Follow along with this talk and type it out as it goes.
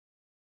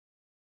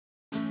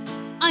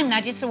I'm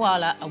Nadia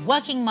Sawalha, a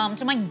working mum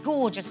to my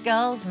gorgeous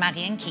girls,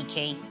 Maddie and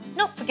Kiki.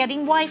 Not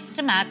forgetting wife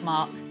to Mad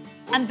Mark.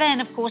 And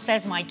then, of course,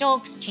 there's my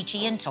dogs,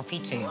 Chichi and Toffee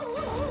too.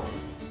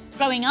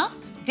 Growing up,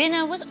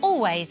 dinner was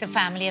always a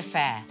family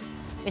affair.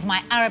 With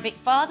my Arabic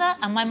father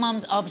and my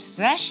mum's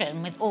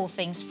obsession with all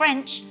things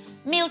French,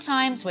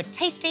 mealtimes were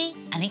tasty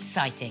and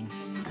exciting.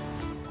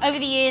 Over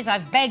the years,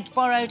 I've begged,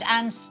 borrowed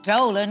and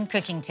stolen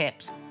cooking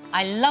tips.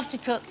 I love to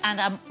cook and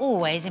I'm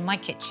always in my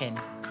kitchen.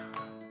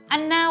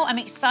 And now I'm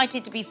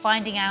excited to be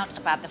finding out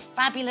about the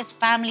fabulous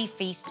family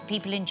feasts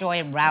people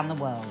enjoy around the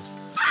world.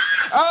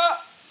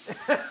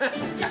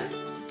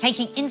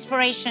 Taking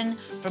inspiration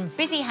from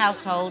busy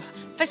households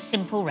for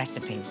simple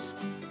recipes.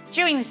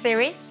 During the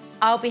series,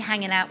 I'll be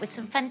hanging out with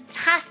some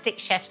fantastic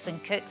chefs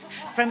and cooks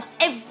from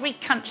every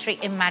country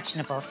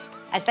imaginable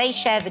as they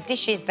share the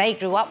dishes they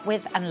grew up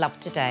with and love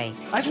today.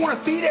 I just want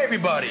to feed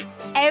everybody.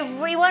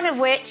 Every one of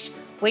which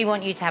we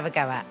want you to have a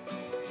go at.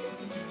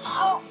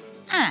 Oh.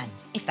 And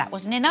if that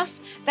wasn't enough,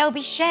 they'll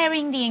be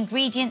sharing the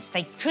ingredients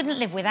they couldn't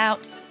live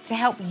without to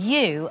help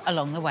you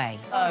along the way.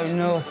 Oh,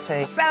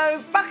 naughty.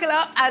 So buckle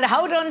up and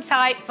hold on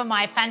tight for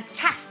my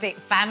fantastic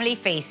family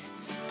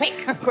feasts.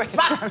 Pick a quick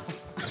run.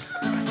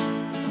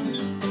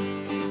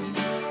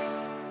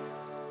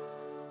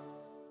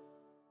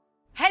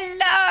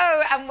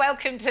 Hello and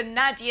welcome to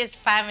Nadia's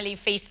Family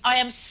Feast. I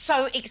am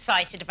so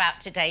excited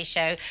about today's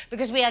show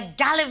because we are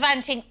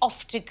gallivanting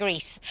off to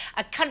Greece,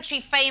 a country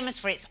famous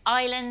for its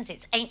islands,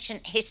 its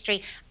ancient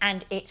history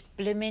and its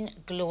bloomin'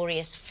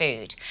 glorious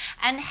food.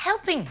 And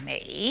helping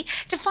me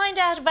to find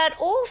out about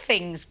all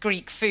things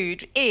Greek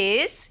food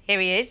is, here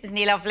he is, isn't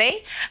he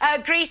lovely?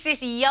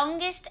 Greece's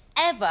youngest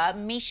ever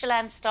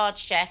Michelin-starred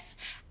chef,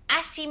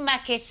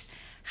 Asimakis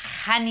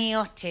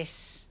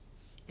Chaniotis.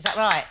 Is that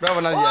right?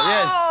 Bravo, Nadia,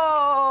 yes.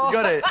 You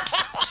got it.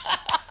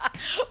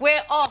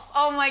 We're off,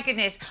 oh my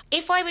goodness.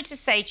 If I were to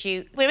say to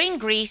you, we're in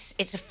Greece,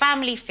 it's a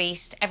family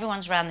feast,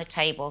 everyone's around the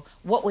table,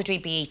 what would we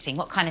be eating?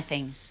 What kind of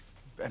things?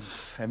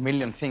 A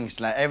million things.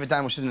 Like every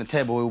time we sit on the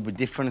table, it will be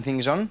different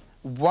things on.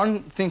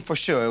 One thing for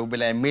sure, it will be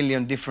like a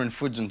million different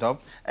foods on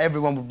top.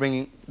 Everyone will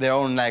bring their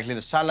own like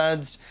little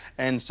salads,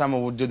 and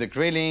someone will do the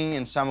grilling,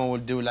 and someone will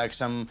do like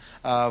some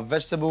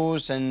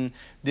vegetables and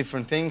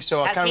different things.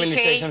 So I can't really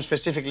say some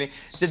specifically.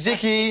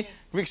 Tzatziki,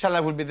 Greek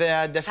salad will be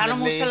there,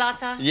 definitely.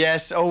 Salata?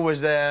 Yes, always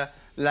there.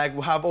 Like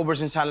we have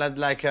aubergine salad,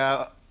 like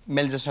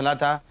melza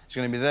salata, it's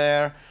gonna be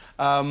there.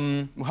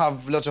 We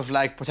have lots of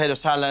like potato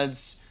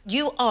salads.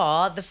 You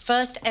are the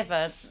first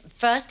ever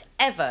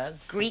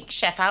Greek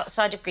chef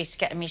outside of Greece to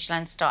get a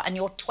Michelin star, and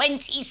you're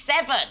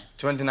 27.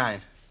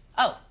 29.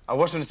 Oh. I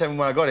was 27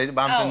 when I got it,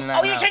 but I'm 29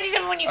 Oh, you're now.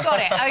 27 when you got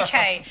it,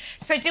 OK.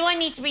 So do I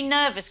need to be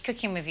nervous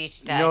cooking with you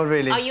today? No,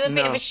 really. Are you a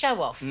bit of a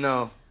show-off?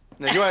 No.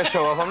 No, you want to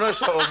show off. I'm not a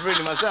show-off,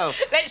 really, myself.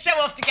 Let's show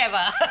off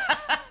together.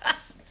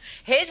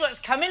 Here's what's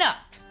coming up.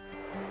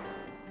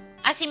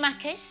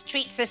 Asimakis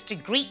treats us to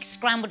Greek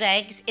scrambled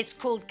eggs. It's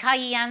called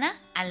kaiana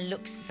and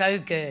looks so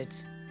good.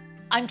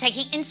 I'm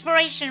taking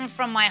inspiration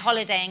from my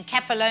holiday in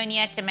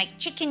Kefalonia to make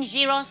chicken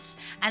gyros,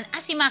 and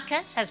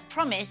Asimakis has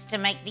promised to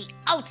make the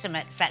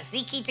ultimate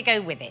tzatziki to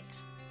go with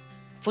it.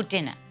 For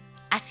dinner,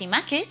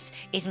 Asimakis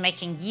is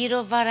making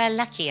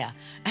gyrovaralakia,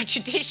 a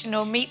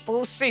traditional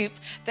meatball soup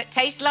that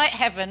tastes like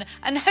heaven,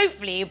 and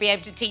hopefully you'll be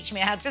able to teach me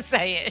how to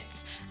say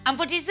it. And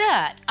for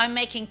dessert, I'm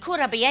making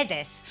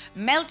kourabiedes,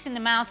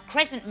 melt-in-the-mouth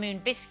crescent moon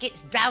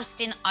biscuits doused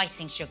in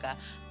icing sugar.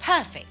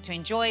 Perfect to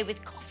enjoy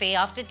with coffee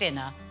after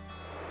dinner.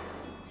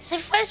 So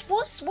first,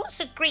 what's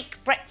a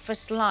Greek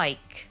breakfast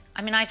like?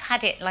 I mean, I've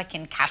had it like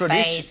in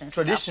cafes and stuff.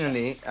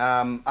 Traditionally,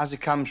 as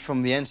it comes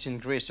from the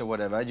ancient Greece or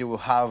whatever, you will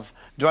have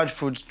dried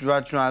fruits,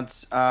 dried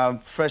nuts,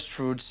 fresh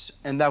fruits,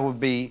 and that would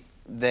be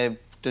the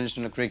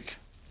traditional Greek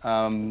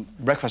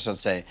breakfast, I'd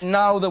say.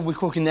 Now that we're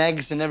cooking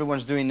eggs and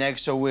everyone's doing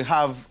eggs, so we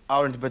have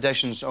our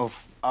interpretations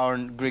of our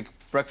Greek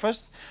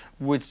breakfast,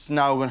 which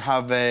now we're gonna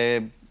have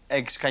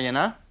eggs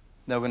kaiana.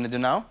 That we're going to do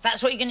now.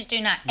 That's what you're going to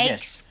do now? Yes.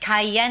 Eggs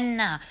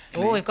kaiana.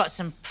 Oh, we've got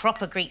some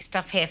proper Greek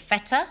stuff here.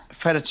 Feta.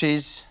 Feta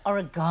cheese.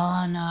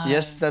 Oregano.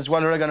 Yes, that's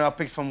one oregano I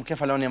picked from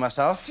Kefalonia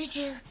myself. Did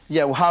you?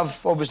 Yeah, we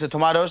have, obviously,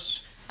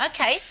 tomatoes.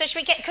 OK, so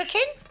should we get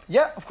cooking?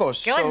 Yeah, of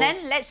course. Go on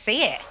then, let's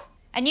see it.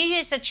 And you,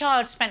 as a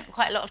child, spent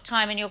quite a lot of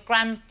time in your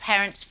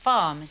grandparents'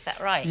 farm, is that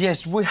right?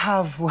 Yes, we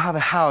have a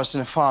house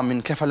and a farm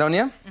in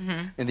Kefalonia,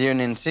 in the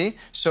Ionian Sea.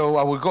 So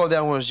I would go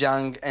there when I was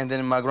young, and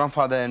then my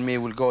grandfather and me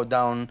will go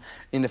down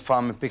in the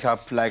farm and pick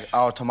up, like,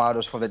 our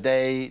tomatoes for the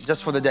day,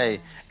 just for the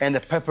day, and the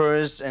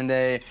peppers and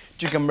the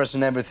cucumbers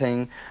and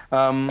everything.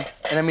 And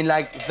I mean,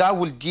 like, that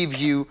will give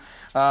you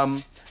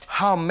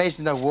how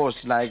amazing that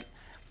was, like,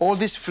 all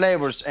these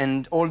flavors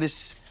and all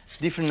these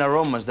different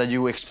aromas that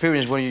you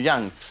experience when you're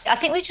young. I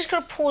think we've just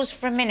got to pause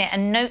for a minute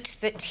and note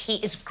that he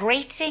is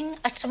grating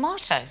a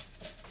tomato.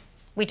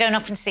 We don't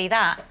often see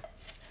that.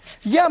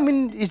 Yeah, I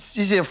mean, it's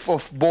easier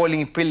of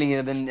boiling, peeling,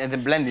 and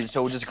then blending,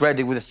 so we just grate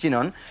it with the skin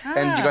on,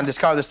 and you can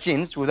discard the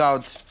skins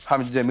without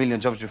having to do a million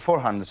jobs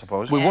beforehand, I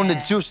suppose. We want the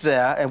juice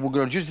there, and we're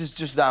going to juice this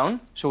juice down,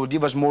 so it'll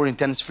give us more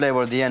intense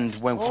flavour at the end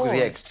when we cook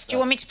the eggs. Do you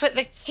want me to put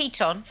the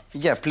heat on?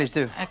 Yeah, please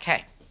do.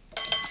 OK.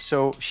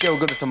 So here we've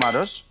got the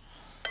tomatoes.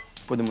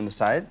 Put them on the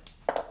side.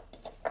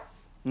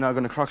 Now we're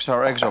gonna crack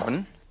our eggs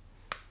open.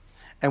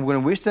 And we're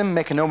gonna whisk them,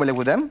 make an omelette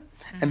with them.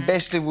 And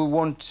basically we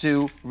want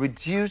to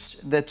reduce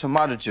the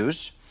tomato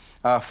juice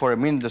for a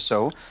minute or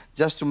so,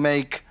 just to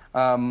make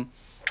the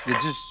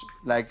juice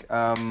like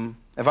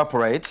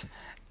evaporate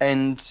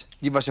and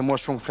give us a more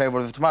strong flavor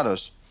of the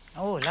tomatoes.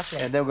 Oh, lovely.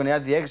 And then we're gonna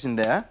add the eggs in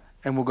there,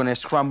 and we're gonna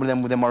scramble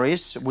them with the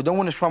maurice. We don't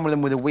want to scramble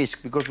them with a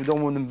whisk because we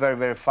don't want them very,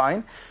 very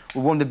fine.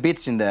 We want the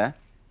bits in there.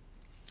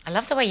 I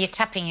love the way you're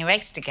tapping your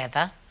eggs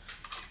together.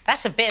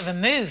 That's a bit of a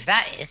move,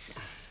 that is.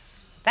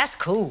 That's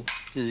cool.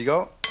 Here you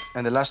go.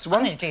 And the last one.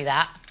 I'm gonna do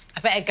that. I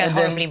better go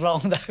horribly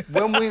wrong,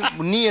 though.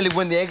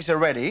 when the eggs are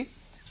ready,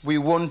 we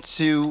want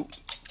to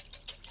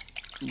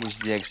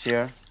whisk the eggs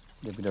here,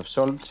 a bit of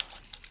salt.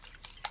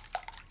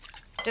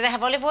 Do they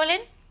have olive oil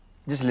in?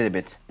 Just a little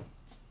bit.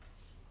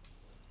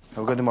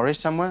 Have we got the maurice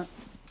somewhere?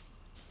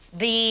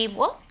 The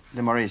what?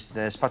 The maurice,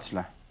 the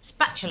spatula.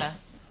 Spatula?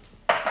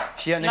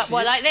 Here next to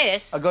What, you. like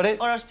this? I got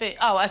it. Or a spoon?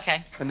 Oh,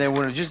 OK. And then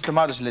we'll reduce the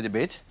tomatoes a little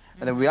bit.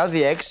 And then we add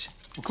the eggs,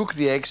 we cook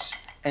the eggs,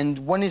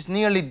 and when it's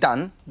nearly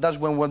done, that's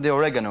when we add the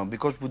oregano,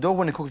 because we don't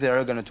want to cook the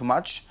oregano too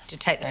much. To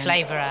take the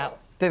flavour out.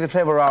 Take the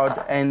flavour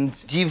out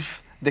and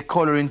give the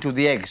colour into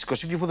the eggs,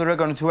 because if you put the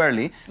oregano too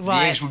early, the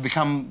eggs will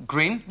become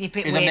green, if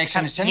that makes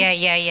any sense.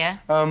 Yeah.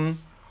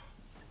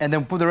 And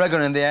then put the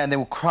oregano in there, and then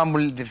we'll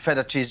crumble the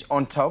feta cheese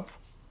on top.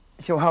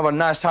 You'll have a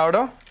nice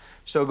sourdough.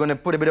 So we're going to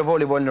put a bit of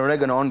olive oil and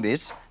oregano on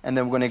this, and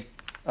then we're going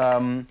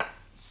to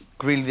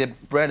grill the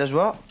bread as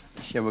well.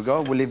 Here we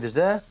go, we'll leave this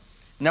there.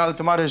 Now the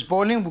tomato is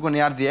boiling, we're going to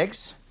add the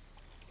eggs.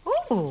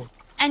 Ooh.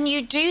 And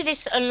you do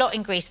this a lot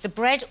in Greece. The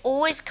bread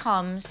always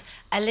comes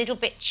a little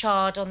bit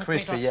charred on the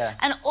crispy, griddle. yeah.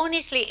 And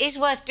honestly, it is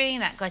worth doing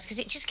that, guys, because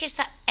it just gives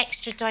that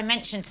extra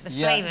dimension to the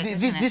flavour,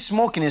 doesn't it? This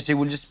smokiness, it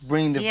will just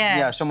bring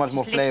the, so much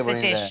more flavour in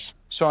there.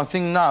 So I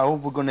think now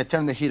we're going to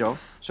turn the heat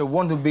off. So we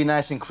want to be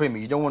nice and creamy.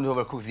 You don't want to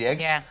overcook the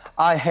eggs. Yeah.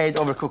 I hate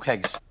overcooked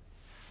eggs.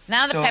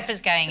 Now the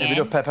pepper's going in. A bit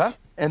of pepper.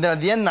 And then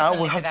at the end now,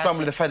 we'll have to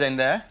crumble the feta in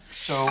there.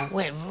 So oh,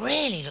 it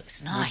really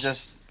looks nice. You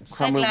just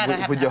crumble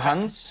with your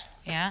hands.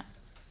 Yeah.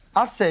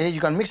 I'd say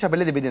you can mix up a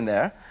little bit in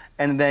there,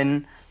 and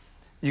then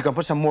you can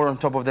put some more on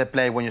top of the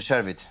plate when you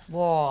serve it.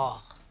 Whoa.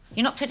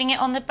 You're not putting it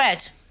on the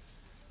bread?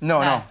 No,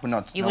 we're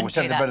not. You wouldn't we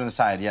serve the bread on the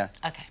side, yeah.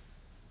 OK.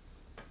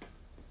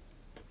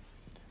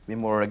 A bit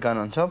more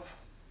oregano on top.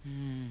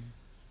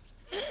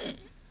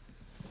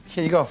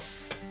 Here you go.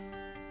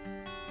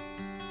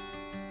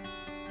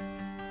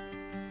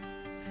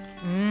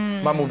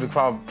 Mum will be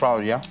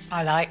proud, yeah?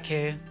 I like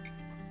you.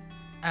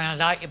 And I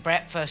like your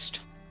breakfast.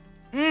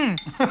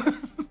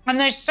 And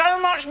there's so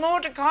much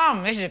more to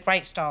come. This is a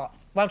great start.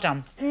 Well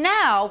done.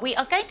 Now we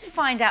are going to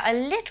find out a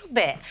little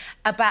bit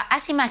about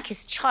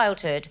Asimakis'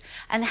 childhood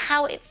and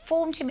how it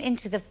formed him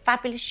into the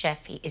fabulous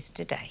chef he is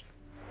today.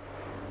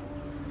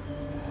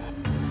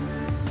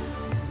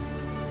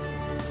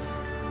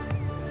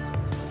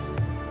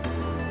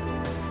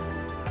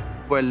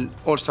 Well,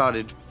 all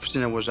started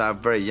since I was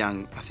very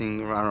young, I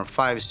think around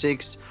 5,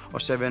 6 or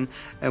 7,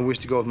 and we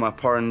used to go with my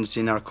parents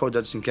in our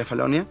cottages in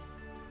Kefalonia,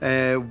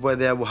 where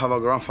there we have our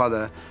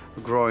grandfather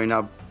growing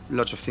up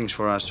lots of things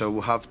for us. So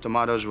we have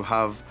tomatoes, we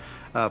have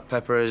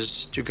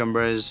peppers,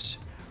 cucumbers,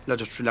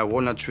 lots of trees like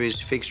walnut trees,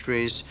 fig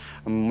trees.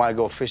 We might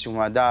go fishing with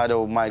my dad,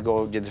 or might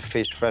go get the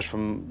fish fresh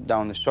from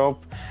down the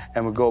shop,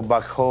 and we go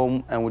back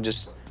home and we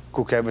just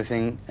cook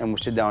everything, and we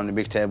sit down at a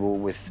big table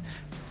with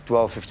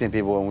 12, 15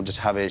 people, and we just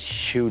have a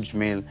huge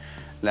meal,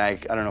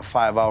 like, I don't know,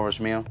 5 hours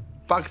meal.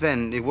 Back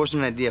then, it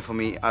wasn't an idea for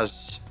me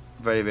as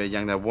very, very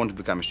young that I want to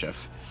become a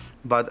chef.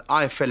 But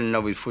I fell in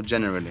love with food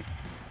generally.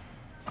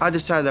 I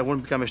decided I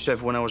wanted to become a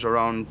chef when I was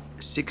around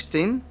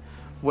 16,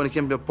 when it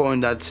came to a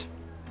point that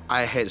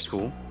I hate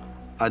school.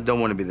 I don't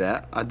want to be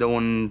there. I don't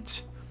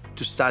want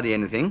to study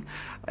anything.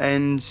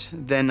 And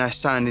then I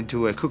signed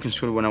into a cooking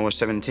school when I was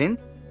 17.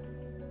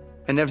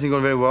 And everything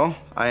went very well.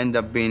 I ended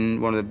up being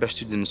one of the best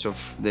students of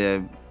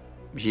the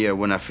year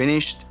when I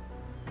finished.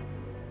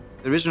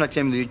 The reason I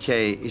came to the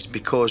UK is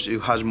because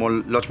it has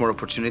lots more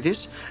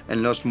opportunities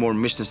and lots more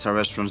Michelin-star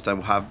restaurants that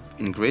we have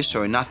in Greece.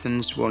 So in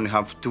Athens, we only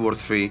have 2 or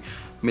 3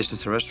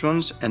 Michelin-star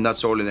restaurants, and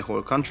that's all in the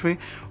whole country,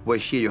 where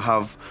here you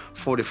have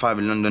 45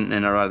 in London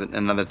and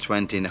another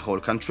 20 in the whole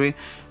country.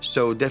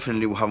 So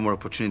definitely we have more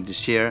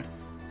opportunities here.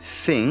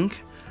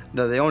 Think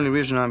that the only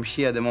reason I'm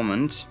here at the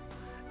moment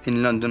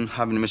in London,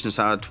 having a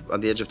Michelin-star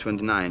at the age of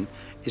 29,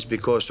 is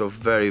because of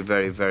very,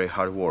 very, very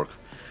hard work.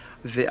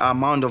 The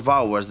amount of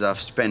hours that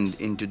I've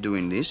spent into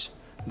doing this,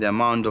 the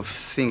amount of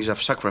things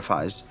I've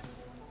sacrificed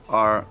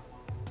are,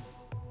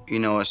 you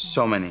know,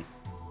 so many.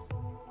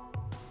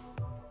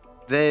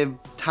 The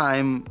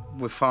time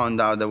we found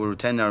out that we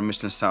retained our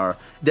Michelin-star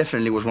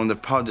definitely was one of the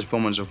proudest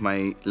moments of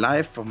my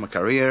life, of my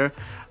career,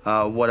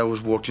 what I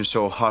was working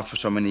so hard for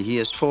so many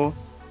years for.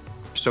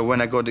 So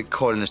when I got the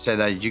call and I said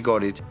that you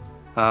got it,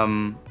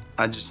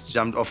 I just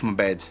jumped off my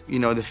bed. You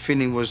know, the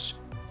feeling was,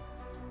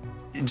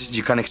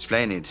 you can't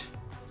explain it.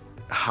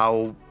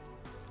 How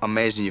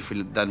amazing you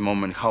feel at that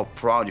moment, how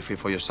proud you feel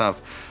for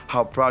yourself,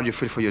 how proud you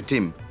feel for your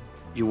team.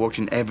 You're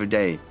working every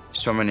day,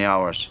 so many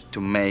hours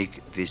to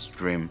make this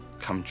dream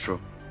come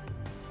true.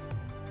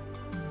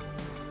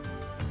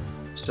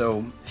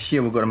 So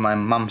here we got my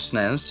mom's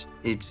snails.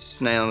 It's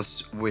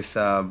snails with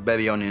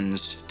baby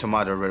onions,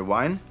 tomato, red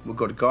wine. We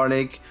got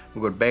garlic,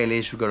 we got bay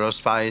leaves, we got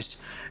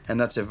allspice, and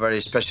that's a very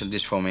special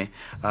dish for me.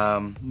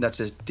 That's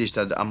a dish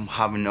that I'm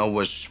having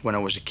always when I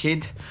was a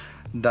kid.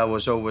 That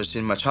was always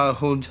in my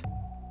childhood.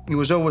 It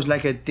was always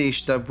like a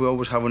dish that we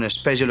always have on a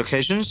special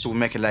occasions. We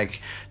make it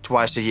like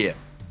twice a year.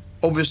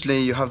 Obviously,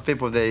 you have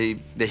people, they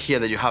hear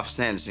that you have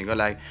snails, and they go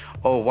like,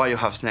 oh, why you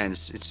have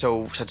snails? It's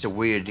such a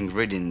weird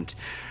ingredient.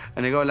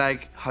 And they go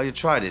like, how you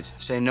tried it?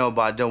 Say, no,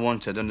 but I don't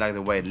want to. I don't like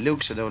the way it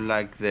looks. I don't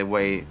like the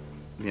way,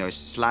 it's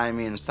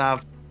slimy and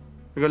stuff.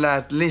 They go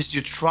like, at least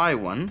you try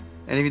one.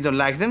 And if you don't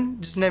like them,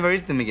 just never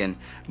eat them again.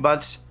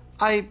 But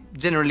I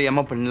generally am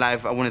open in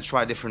life. I want to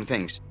try different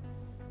things.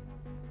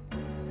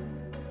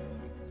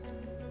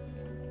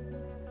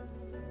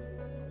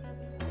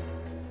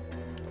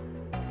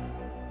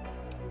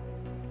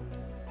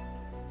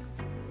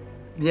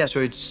 Yeah,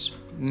 so it's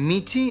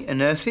meaty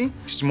and earthy.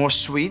 It's more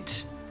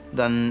sweet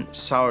than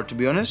sour, to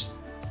be honest.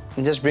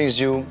 It just brings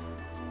you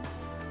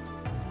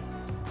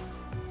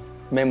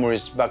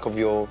memories back of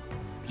you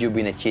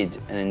being a kid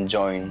and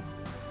enjoying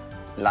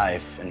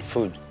life and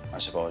food, I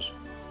suppose,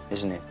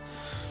 isn't it?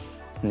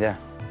 Yeah.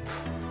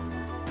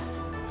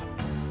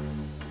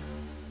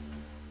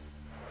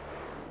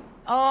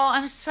 Oh,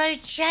 I'm so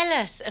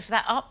jealous of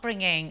that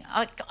upbringing.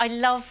 I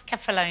love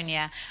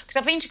Kefalonia because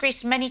I've been to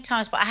Greece many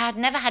times, but I had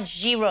never had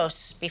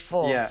gyros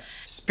before. Yeah,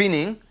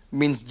 spinning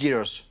means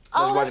gyros.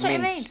 Oh, that's what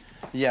it means.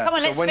 Yeah. Come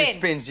on, let's when spin. It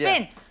spins, yeah.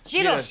 Spin.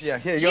 Gyros. Yeah,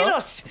 here you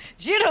gyros.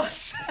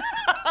 Gyros.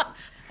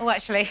 Oh,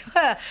 actually,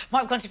 might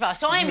have gone too far.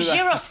 So I'm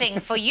gyrosing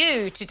for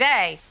you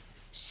today.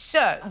 So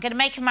I'm going to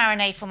make a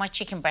marinade for my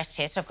chicken breast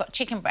here. So I've got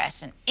chicken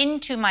breast, and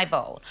into my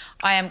bowl,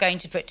 I am going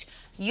to put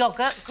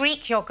yogurt,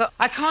 Greek yogurt.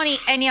 I can't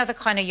eat any other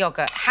kind of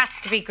yogurt. It has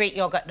to be Greek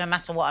yogurt no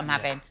matter what I'm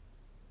having.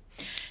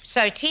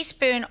 So a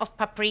teaspoon of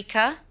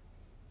paprika.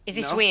 Is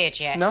this weird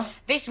yet? No.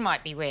 This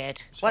might be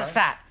weird. What's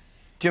that?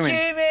 Cumin.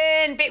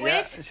 Cumin. Bit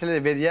weird? It's a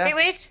little bit, yeah. Bit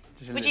weird?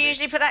 Would you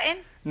usually put that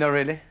in? No,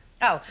 really.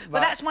 Oh,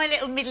 well, that's my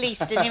little Middle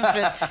Eastern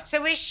influence.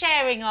 So we're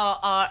sharing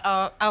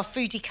our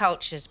foodie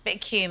cultures. Bit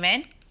of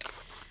cumin.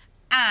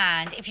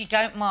 And if you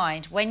don't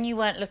mind, when you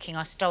weren't looking,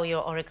 I stole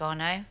your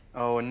oregano.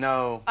 Oh,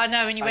 no. I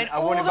know, and you went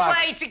all the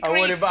way to Greece. I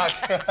want it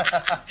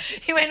back.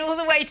 You went all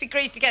the way to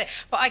Greece to get it.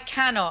 But I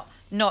cannot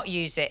not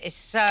use it. It's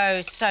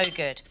so, so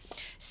good.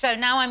 So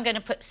now I'm going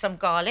to put some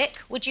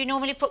garlic. Would you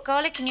normally put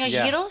garlic in your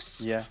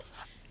gyros? Yeah.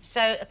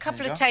 So a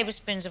couple of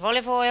tablespoons of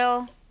olive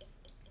oil.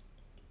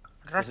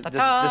 Just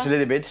a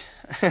little bit.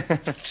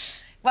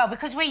 Well,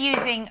 because we're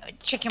using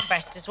chicken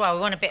breast as well,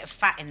 we want a bit of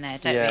fat in there,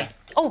 don't we?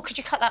 Oh, could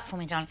you cut that for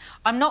me, darling?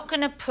 I'm not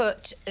going to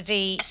put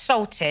the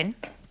salt in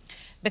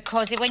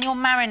because when you're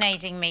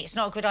marinating meat, it's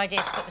not a good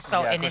idea to put the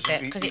salt in, is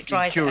it? Because it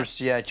dries it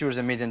out. Yeah, it cures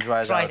the meat and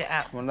dries it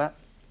out. You want that?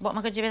 What am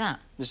I going to do with that?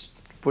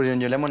 Just put it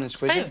in your lemon and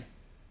squeeze it.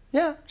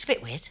 Yeah. It's a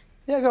bit weird.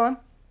 Yeah, go on.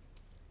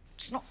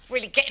 It's not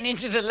really getting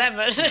into the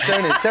lemon.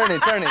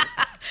 Turn it.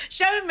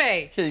 Show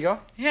me. Here you go.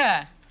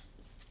 Yeah.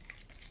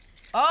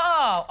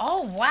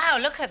 Oh, wow,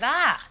 look at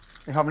that.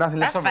 You have nothing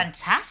left over.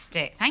 That's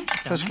fantastic. Thank you,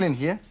 darling. Just clean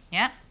here.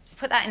 Yeah.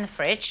 Put that in the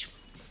fridge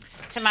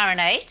to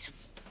marinate.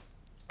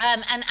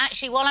 And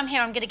actually, while I'm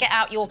here, I'm going to get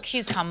out your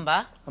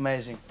cucumber.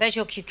 Amazing. There's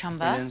your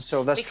cucumber. Brilliant.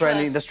 So that's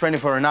training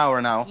for an hour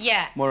now.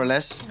 Yeah. More or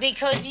less.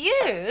 Because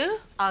you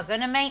are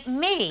going to make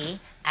me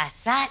a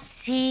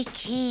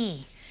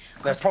tzatziki.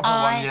 The proper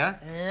one, yeah?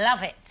 I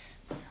love it.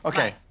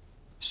 Okay. Right.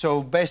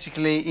 So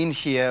basically, in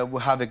here, we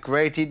have a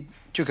grated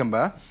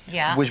cucumber.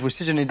 Yeah. Which we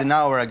seasoned it an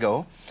hour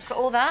ago. Look at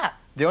all that.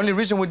 The only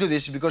reason we do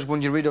this is because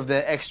when you're rid of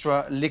the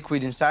extra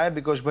liquid inside,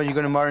 because when you're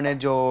going to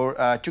marinate your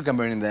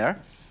cucumber in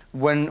there,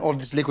 when all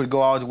this liquid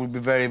go out, it will be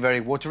very, very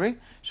watery.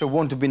 So we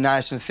want to be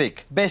nice and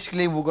thick.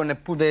 Basically, we're going to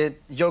put the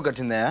yogurt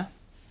in there,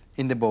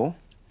 in the bowl.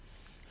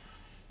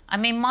 I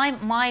mean,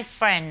 my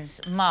friend's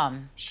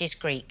mum, she's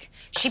Greek.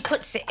 She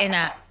puts it in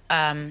a...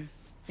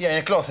 Yeah, in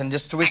a cloth and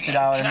just twist it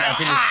out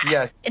until it's...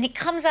 Yeah. And it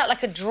comes out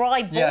like a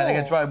dry ball. Yeah, like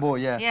a dry ball,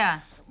 yeah. Yeah.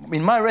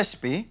 In my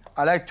recipe,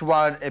 I like to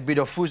add a bit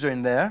of fuso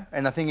in there,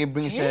 and I think it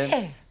brings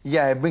it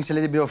brings a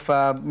little bit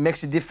of,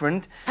 makes it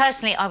different.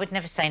 Personally, I would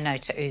never say no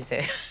to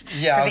ouzo.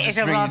 Yeah, because it is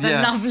a rather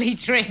lovely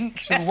drink.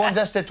 So we want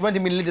just 20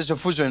 milliliters of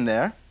fuso in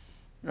there.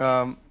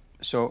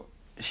 So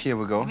here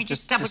we go. Let me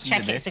just double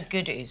check it's a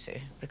good ouzo,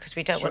 because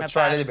we don't want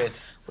try a little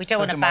bit. We don't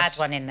want a bad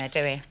one in there,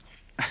 do we?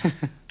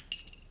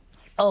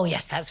 Oh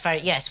yes, that's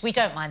very we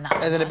don't mind that.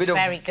 And then a bit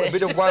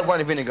of white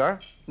wine vinegar.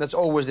 That's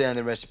always there in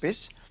the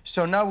recipes.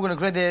 So now we're going to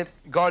grate the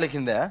garlic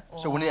in there. Oh.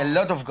 So we need a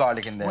lot of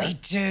garlic in there. We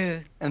do.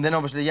 And then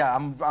obviously,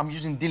 I'm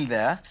using dill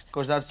there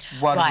because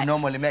that's what we're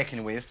normally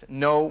making with.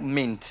 No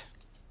mint.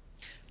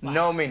 Right.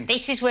 No mint.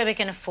 This is where we're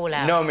going to fall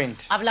out. No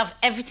mint. I've loved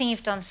everything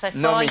you've done so far.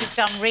 No mint. You've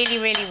done really,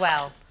 really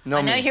well. No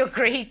mint. I know you're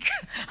Greek.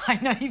 I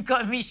know you've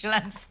got a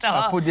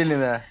Michelin-Star. I'll put dill in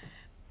there.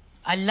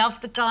 I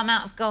love the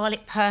amount of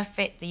garlic,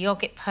 perfect. The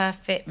yogurt,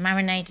 perfect.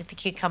 Marinated the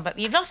cucumber. But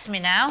you've lost me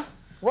now.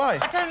 Why?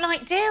 I don't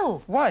like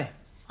dill. Why?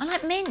 I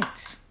like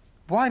mint.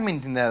 Why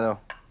mint in there, though?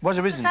 What's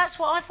the reason? That's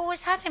what I've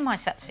always had in my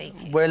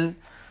tzatziki. Well,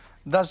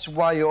 that's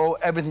why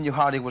everything you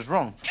had, it was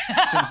wrong.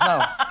 Since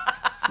now.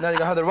 Now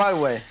you have the right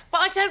way.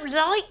 But I don't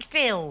like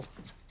dill.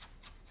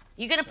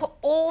 You're going to put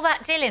all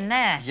that dill in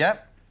there?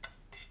 Yep.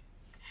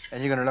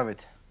 And you're going to love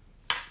it.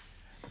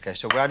 OK,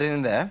 so we add it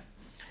in there.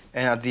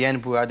 And at the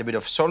end, we add a bit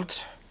of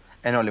salt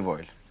and olive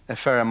oil. A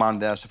fair amount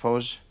there, I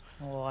suppose.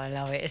 Oh, I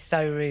love it. It's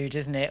so rude,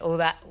 isn't it? All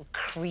that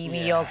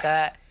creamy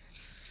yoghurt.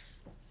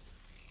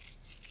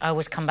 I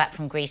always come back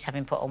from Greece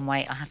having put on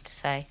weight, I have to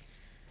say.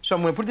 So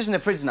I'm going to put this in the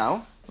fridge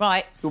now.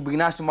 Right. It will be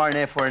nice to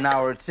marinate for an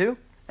hour or two.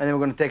 And then we're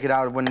going to take it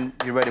out when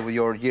you're ready with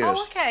your gyros.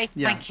 Oh, OK.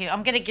 Yeah. Thank you.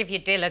 I'm going to give you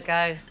dill a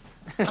go.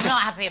 I'm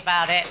not happy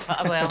about it,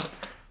 but I will.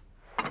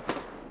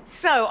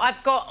 So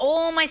I've got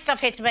all my stuff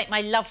here to make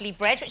my lovely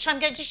bread, which I'm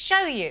going to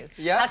show you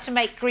how to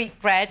make Greek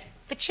bread.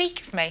 The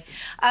cheek of me.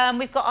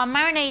 We've got our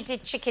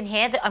marinated chicken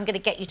here that I'm going to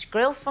get you to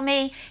grill for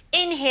me.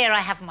 In here,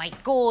 I have my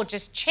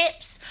gorgeous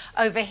chips.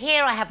 Over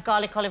here, I have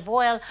garlic olive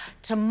oil,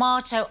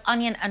 tomato,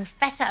 onion and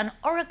feta and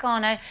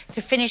oregano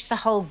to finish the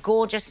whole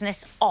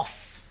gorgeousness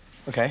off.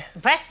 OK.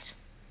 Impressed?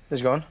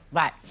 Let's go on.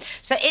 Right.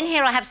 So in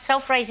here, I have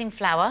self-raising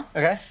flour.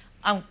 OK.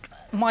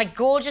 My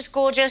gorgeous,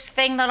 gorgeous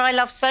thing that I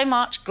love so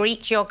much,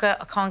 Greek yoghurt.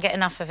 I can't get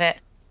enough of it.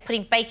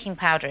 Putting baking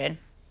powder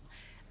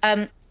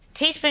in.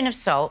 Teaspoon of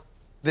salt.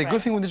 The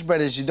good thing with this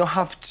bread is you don't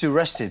have to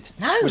rest it.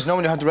 No. Because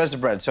normally you have to rest the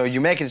bread. So you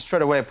make it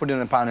straight away, put it in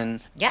the pan, and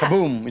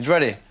kaboom, it's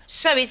ready.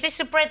 So is this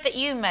a bread that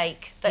you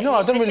make? No,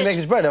 I don't really make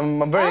this bread.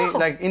 I'm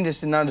very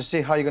interested now to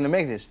see how you're going to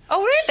make this.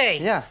 Oh,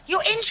 really? Yeah.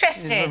 You're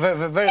interested? It's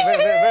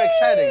very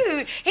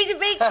exciting. He's a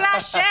big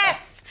flash chef.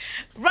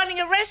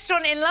 Running a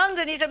restaurant in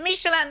London. He's a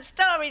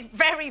Michelin-star. He's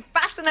very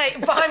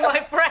fascinated by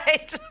my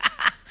bread.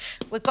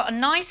 We've got a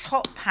nice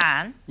hot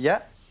pan.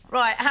 Yeah.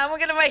 Right, how am I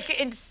going to make it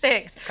into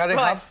 6? Cut it in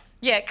half.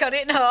 Yeah, cut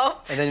it in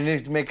half. And then you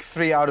need to make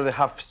 3 out of the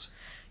halves.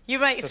 You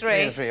make so 3.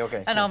 3 and 3,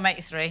 OK. And I'll make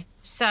 3.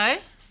 So,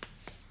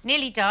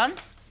 nearly done.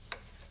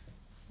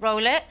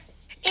 Roll it.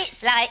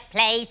 It's like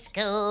play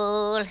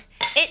school.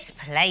 It's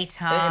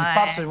playtime. And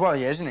puffs as well,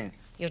 yeah, isn't it?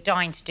 You're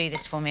dying to do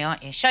this for me,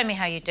 aren't you? Show me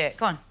how you do it.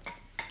 Go on.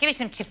 Give me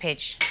some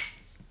tippage.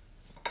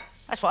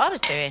 That's what I was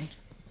doing.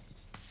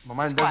 My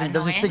mine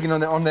doesn't stick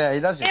on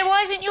there, does it? Yeah,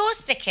 why isn't yours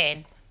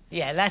sticking?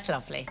 Yeah, that's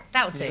lovely.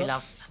 That'll do,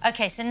 love.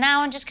 OK, so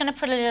now I'm just going to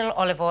put a little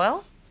olive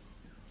oil.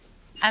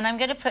 And I'm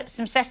going to put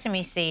some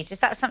sesame seeds. Is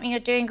that something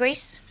you're doing,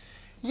 Greece?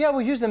 Yeah,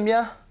 we'll use them,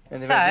 yeah.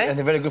 And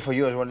they're very good for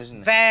you as well,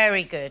 isn't it?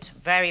 Very good.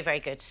 Very, very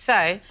good.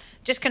 So,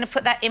 just going to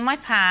put that in my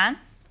pan.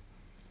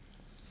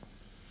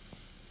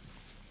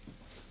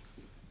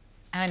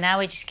 And now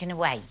we're just going to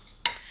wait.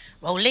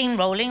 Rolling,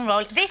 rolling,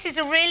 rolling. This is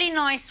a really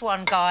nice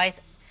one, guys.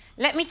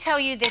 Let me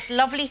tell you this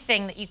lovely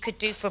thing that you could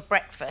do for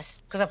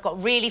breakfast, because I've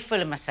got really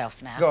full of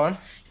myself now. Go on.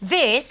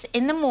 This,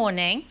 in the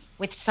morning,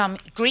 with some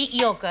Greek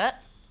yoghurt,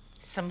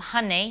 some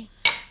honey,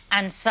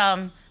 and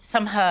some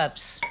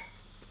herbs,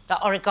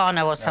 the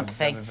oregano or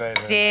something. Very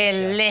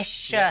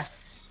delicious.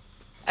 Nice,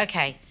 yeah.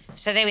 OK,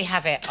 so there we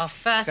have it, our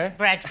first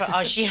bread for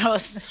our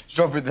gyros.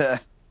 Drop it there.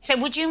 So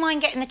would you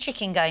mind getting the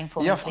chicken going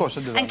for me? Yeah, of course,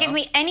 I'll do that. And give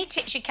me any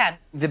tips you can.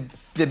 The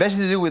best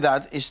thing to do with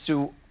that is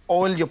to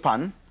oil your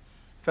pan,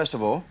 first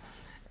of all.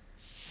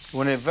 You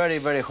want a very,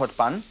 very hot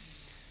pan,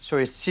 so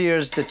it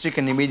sears the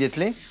chicken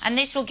immediately. And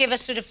this will give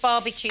us sort of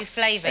barbecue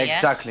flavour, yeah?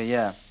 Exactly,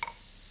 yeah.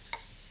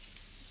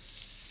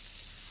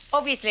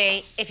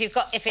 Obviously,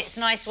 if it's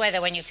nice weather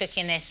when you're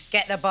cooking this,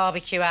 get the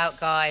barbecue out,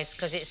 guys,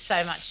 because it's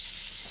so much.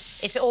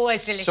 It's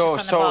always delicious on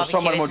the barbecue.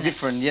 So much more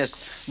different,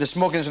 yes. The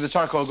smokiness of the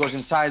charcoal goes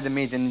inside the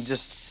meat and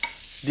just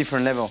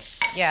different level.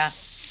 Yeah.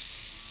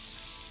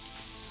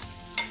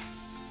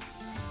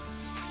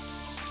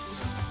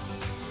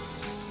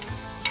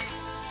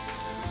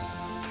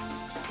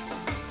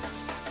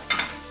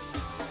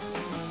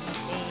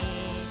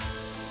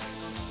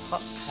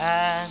 Hot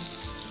pan.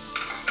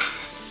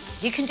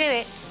 You can do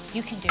it.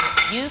 You can do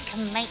it. You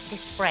can make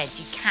this bread.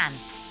 You can.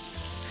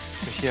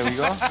 Here we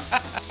go.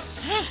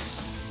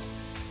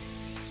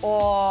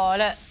 Oh,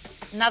 look.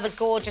 Another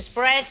gorgeous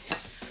bread.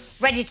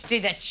 Ready to do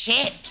the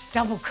chips.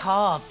 Double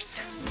carbs.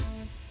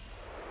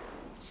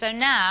 So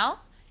now,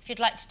 if you'd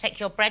like to take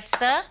your bread,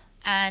 sir,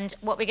 and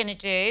what we're going to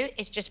do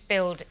is just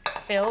build,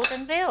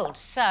 and build.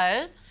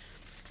 So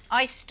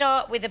I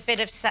start with a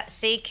bit of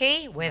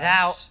tzatziki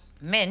without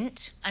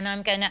mint, and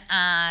I'm going to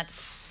add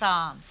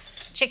some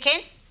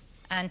chicken.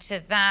 And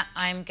to that,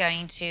 I'm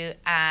going to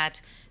add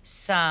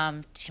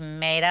some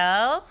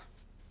tomato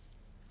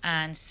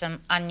and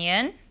some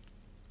onion.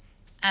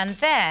 And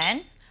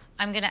then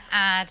I'm going to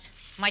add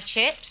my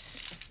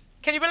chips.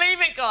 Can you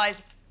believe it,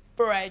 guys?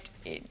 Bread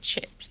in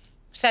chips.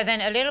 So then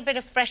a little bit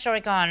of fresh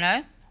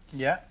oregano.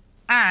 Yeah.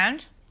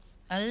 And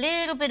a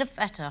little bit of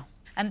feta.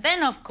 And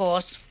then, of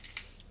course,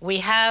 we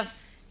have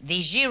the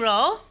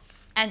gyro.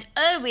 And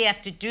all we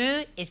have to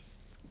do is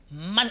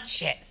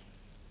munch it.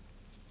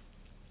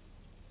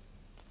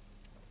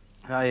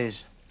 That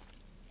is.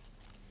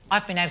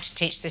 I've been able to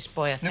teach this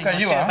boy a thing Look at or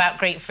you, two huh? about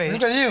Greek food.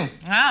 Look at you.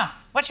 Ah,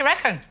 what do you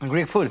reckon? And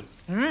Greek food.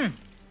 Mmm.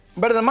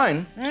 Better than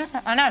mine.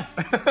 I know.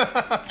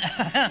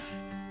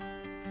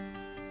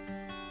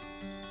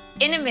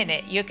 In a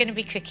minute, you're going to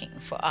be cooking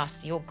for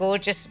us your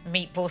gorgeous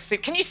meatball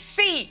soup. Can you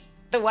see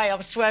the way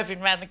I'm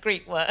swerving around the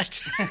Greek word?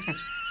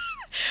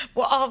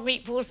 What are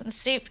meatballs and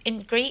soup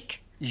in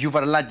Greek?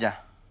 Youvarlagia.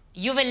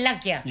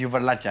 Youvarlagia.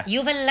 Youvarlagia.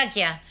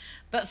 Youvarlagia.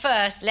 But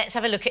first, let's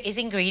have a look at his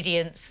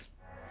ingredients.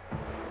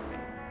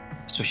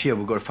 So here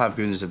we've got 5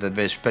 ingredients that are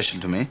very special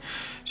to me.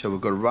 So we've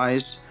got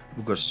rice,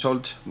 we've got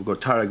salt, we've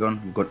got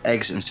tarragon, we've got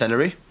eggs and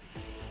celery.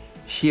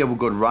 Here we've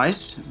got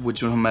rice,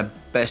 which one of my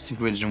best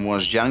ingredients when I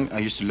was young. I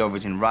used to love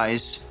it in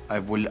rice. I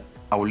will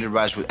eat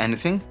rice with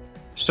anything.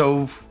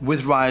 So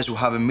with rice, we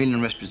have a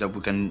million recipes that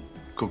we can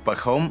cook back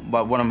home.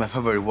 But one of my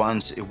favorite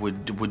ones, we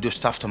do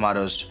stuffed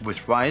tomatoes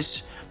with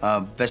rice,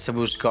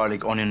 vegetables,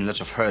 garlic, onion,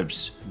 lots of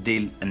herbs,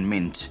 dill and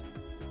mint.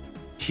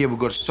 Here we've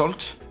got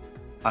salt.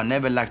 I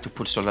never like to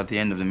put salt at the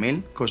end of the meal,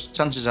 because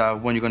chances are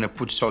when you're going to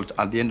put salt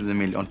at the end of the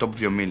meal, on top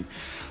of your meal,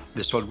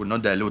 the salt will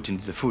not dilute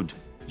into the food.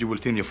 You will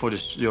think your food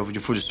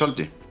is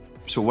salty.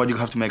 So what you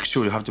have to make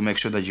sure,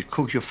 that you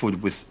cook your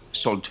food with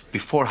salt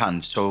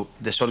beforehand, so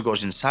the salt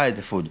goes inside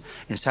the food,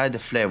 inside the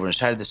flavor,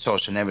 inside the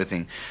sauce and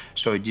everything,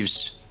 so it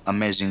gives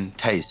amazing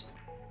taste.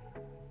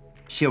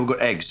 Here we've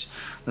got eggs.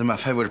 That's my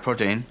favorite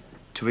protein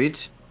to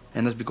eat,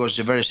 and that's because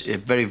it's a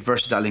very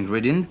versatile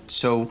ingredient.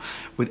 So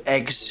with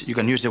eggs, you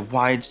can use the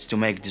whites to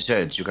make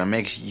desserts. You can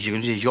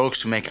use the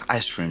yolks to make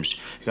ice creams.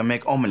 You can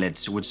make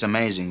omelets, which is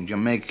amazing. You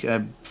can make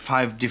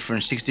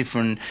 6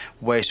 different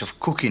ways of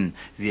cooking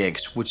the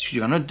eggs, which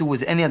you cannot do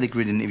with any other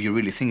ingredient if you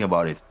really think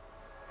about it.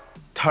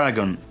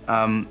 Tarragon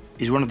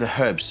is one of the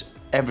herbs.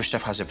 Every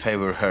chef has a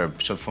favorite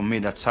herb. So for me,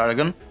 that's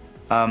tarragon.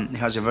 It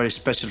has a very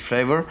special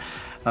flavor.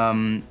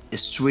 A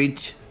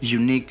sweet,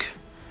 unique,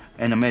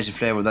 and amazing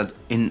flavor that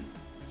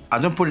I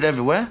don't put it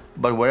everywhere,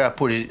 but where I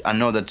put it, I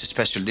know that's a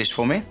special dish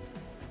for me.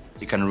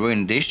 It can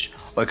ruin a dish,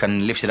 or it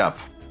can lift it up.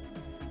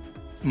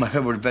 My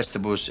favorite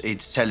vegetables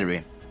is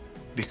celery,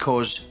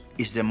 because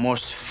it's the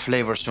most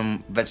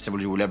flavorsome vegetable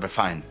you will ever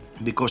find.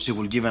 Because it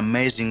will give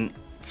amazing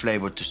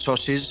flavor to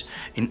sauces,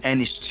 in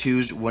any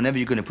stews. Whenever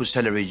you're gonna put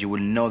celery, you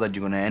will know that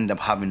you're gonna end up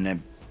having a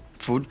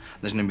food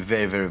that's gonna be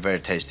very, very, very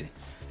tasty.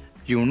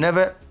 You will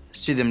never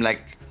see them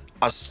like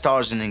as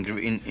stars in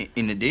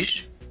a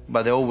dish,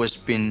 but they've always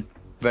been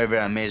very,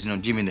 very amazing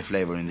on giving the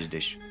flavor in this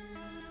dish.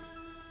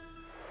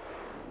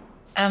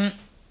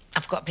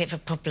 I've got a bit of a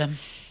problem.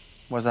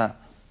 What's that?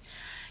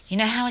 You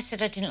know how I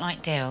said I didn't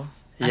like dill?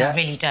 And Yeah. I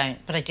really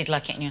don't, but I did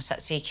like it in your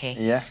tzatziki.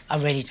 Yeah. I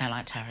really don't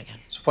like tarragon.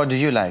 So what do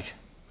you like?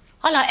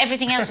 I like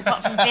everything else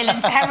apart from dill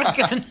and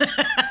tarragon.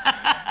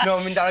 No,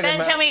 I mean tarragon.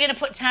 Don't tell me you're going to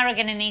put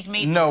tarragon in these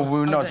meatballs. No,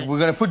 we're not. Good. We're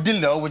going to put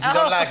dill though, which you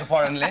don't like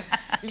apparently.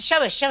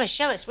 Show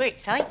us. We're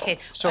excited.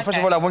 So first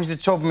of all, I want you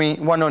to chop me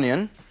 1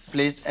 onion,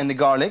 please, and the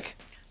garlic.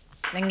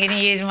 I'm going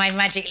to use my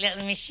magic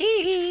little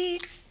machine.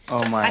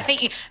 Oh my. I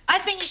think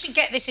you should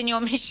get this in your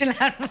Michelin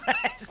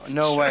rest.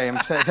 No way.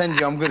 Thank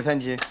you. I'm good.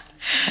 Thank you.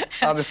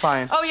 I'll be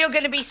fine. Oh, you're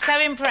going to be so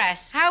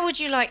impressed. How would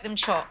you like them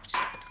chopped?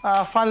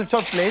 Finely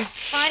chopped, please.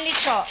 Finely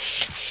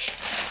chopped.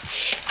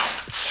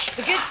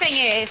 The good thing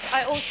is,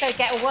 I also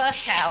get a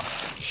workout.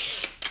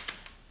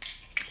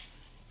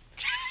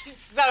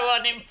 So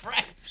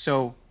unimpressed.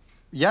 So,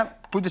 yeah,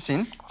 put this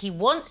in. He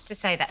wants to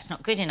say that's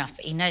not good enough,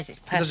 but he knows it's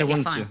He doesn't perfectly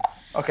want fine.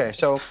 to. Okay,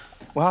 so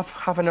we'll have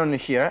half an onion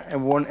here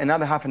and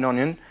another half an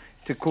onion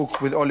to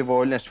cook with olive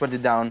oil and sweat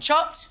it down.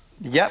 Chopped?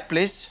 Yeah,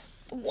 please.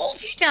 What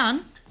have you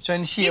done? So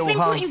in here You've we'll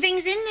been have... putting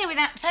things in there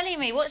without telling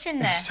me. What's in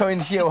there? So in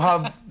here we'll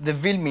have the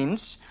veal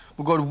mince.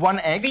 We've got 1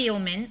 egg. Veal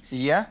mince.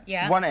 Yeah.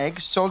 Yeah. 1 egg,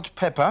 salt,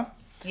 pepper.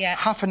 Yeah.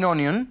 Half an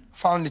onion,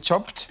 finely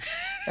chopped.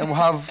 And we'll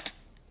have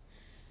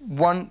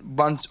 1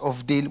 bunch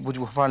of dill, which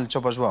we'll finely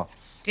chop as well.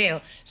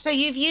 Dill. So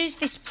you've used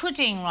this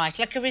pudding rice,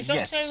 like a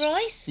risotto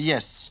rice?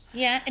 Yes.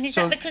 Yeah, and is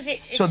that because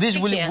it's So this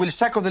stickier? will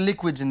suck all the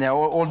liquids in there,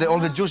 all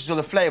the juices, all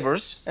the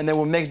flavors, and then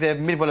will make the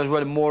meatball as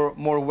well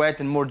more wet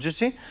and more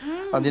juicy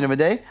at the end of the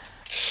day.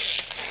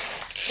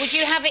 Would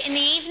you have it in the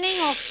evening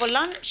or for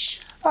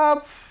lunch?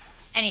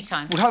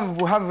 Anytime.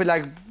 We'll have it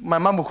like, my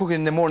mum will cook it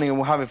in the morning and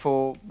we'll have it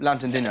for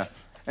lunch and dinner.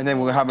 And then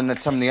we'll have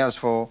something else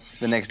for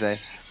the next day.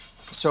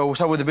 So we'll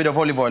start with a bit of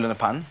olive oil in the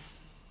pan.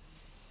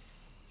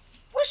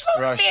 What's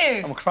wrong with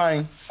you? I'm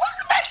crying. What's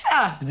the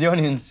matter? It's the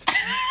onions.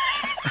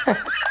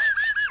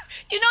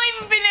 You've not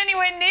even been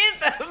anywhere near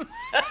them.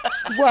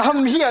 Well,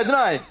 I'm here, didn't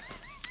I?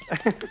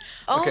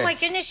 Oh, Okay. my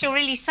goodness, you're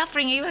really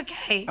suffering. Are you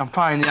OK? I'm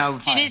fine, yeah, I'm Do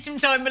you fine. need some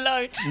time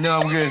alone? No,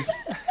 I'm good.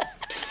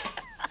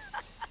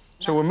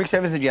 So we'll mix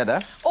everything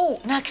together.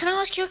 Oh, now, can I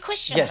ask you a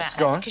question Yes, about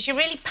go that? on. Because you're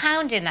really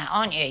pounding that,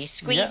 aren't you? You're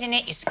squeezing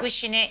it, you're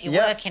squishing it, you're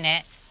Yeah. working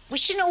it. We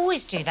shouldn't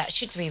always do that,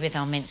 should we, with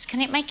our mince?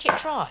 Can it make it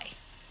dry?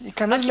 You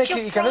cannot Like make if it.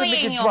 you're You cannot make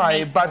frying it your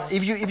dry. But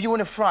meatballs. if you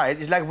want to fry it,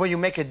 it's like when you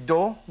make a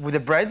dough with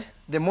the bread.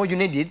 The more you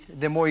knead it,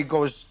 the more it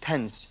goes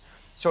tense.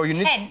 So you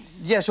need.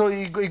 Tense? Yeah. So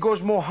it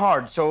goes more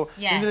hard. So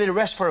Yeah. you need to let it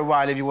rest for a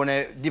while if you want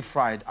to deep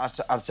fry it.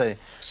 I'd say.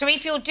 So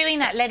if you're doing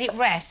that, let it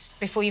rest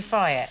before you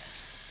fry it?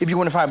 If you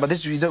want to fry it, but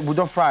this we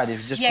don't fry it. You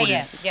just put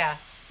it. Yeah.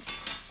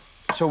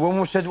 So when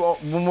we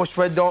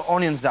shred the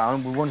onions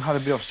down, we want to have a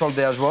bit of salt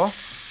there as well.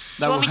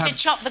 Do you want me to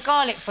chop the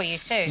garlic for you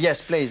too?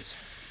 Yes, please.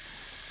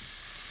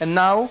 And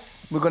now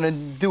we're gonna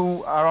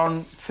do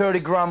around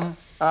 30-gram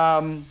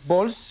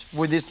balls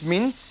with this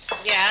mince.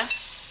 Yeah.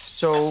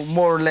 So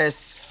more or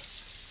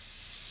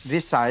less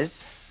this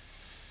size.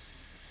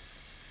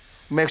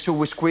 Make sure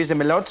we squeeze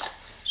them a lot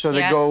so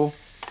they go.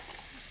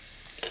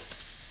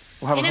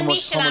 We'll have in a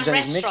Michelin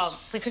restaurant,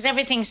 mix. because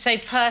everything's so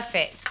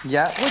perfect.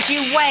 Yeah. Would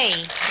you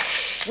weigh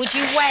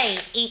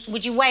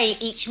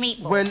each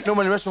meatball? Well,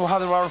 normally restaurant will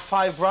have them around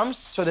 5 grams,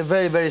 so they're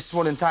very, very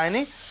small and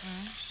tiny.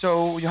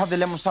 So you have the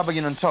lemon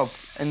sabayon on top,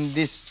 and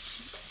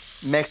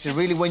this makes it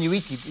really, when you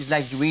eat it, it's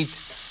like you eat.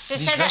 So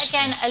say that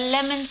again, a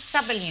lemon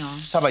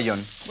sabayon.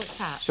 Sabayon. What's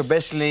that? So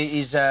basically,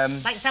 is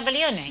like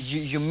sabaglione.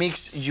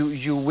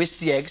 You whisk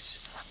the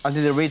eggs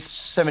until they reach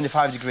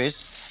 75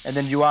 degrees, and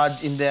then you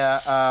add in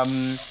there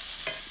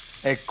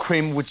a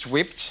cream which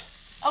whipped.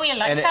 Oh yeah,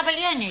 like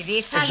sabaglione, the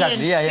Italian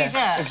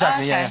dessert.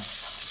 Exactly, yeah.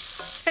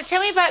 So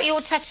tell me about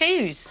your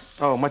tattoos.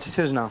 Oh, my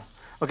tattoos now.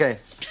 Okay,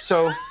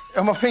 so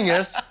on my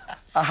fingers,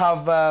 I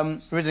have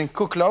written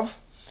cook love,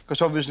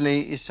 because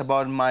obviously it's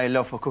about my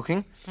love for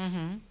cooking.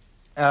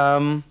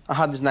 I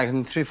had this like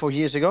 3-4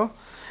 years ago,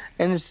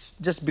 and it's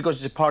just because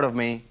it's a part of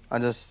me, I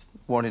just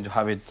wanted to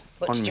have it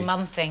What on did me. your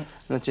mum think?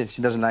 That's it,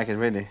 she doesn't like it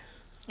really.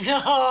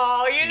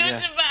 Oh, you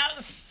looked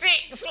about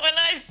 6 when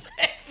I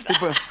said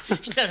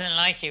that. She doesn't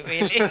like it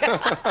really.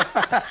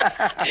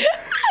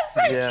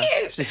 So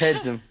cute. She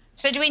hates them.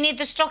 So do we need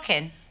the stock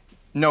in?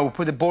 No, we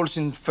put the balls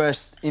in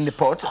first in the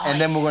pot,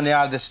 and then we're going to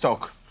add the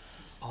stock.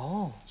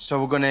 Oh. So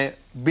we're going to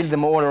build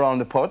them all around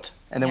the pot,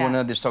 and then we're going to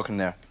add the stock in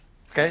there.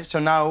 Okay, so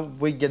now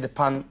we get the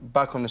pan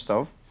back on the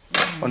stove,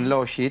 on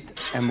low heat,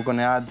 and we're going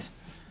to add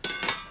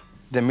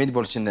the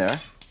meatballs in there.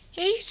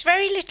 You use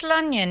very little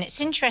onion.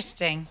 It's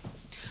interesting.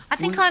 I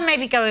think I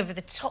maybe go over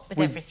the top with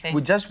everything.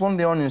 We just want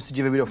the onions to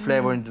give a bit of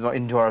flavour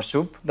into our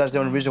soup. That's the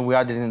only reason we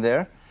added it in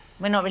there.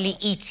 We're not really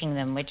eating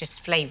them, we're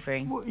just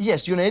flavouring. Well,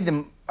 yes, you're going to eat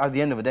them at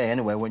the end of the day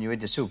anyway, when you eat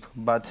the soup,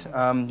 but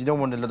you don't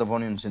want a lot of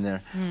onions in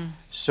there.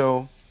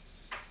 So,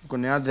 we're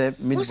going to add the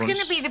meatballs. What's going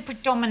to be the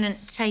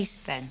predominant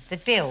taste then? The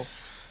dill?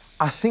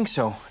 I think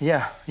so,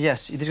 yeah.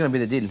 Yes, it is going to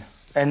be the dill.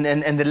 And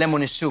the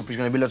lemony soup, there's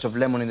going to be lots of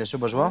lemon in the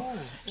soup as well.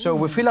 So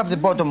we fill up the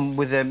bottom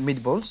with the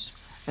meatballs,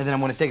 and then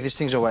I'm going to take these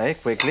things away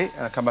quickly,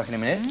 and I'll come back in a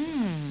minute.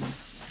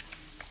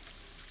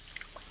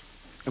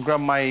 I'll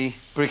grab my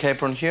Greek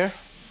apron here.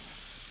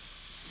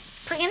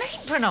 Putting an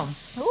apron on.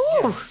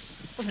 Ooh,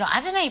 we've not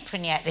had an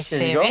apron yet this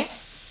There you go.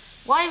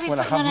 series. Why have you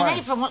put on an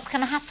apron? What's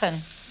going to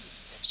happen?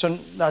 So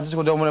I just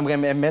don't want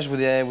to mess with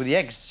the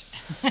eggs.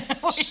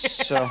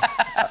 So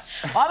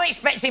I'm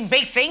expecting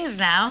big things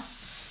now.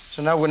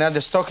 So now we're going to add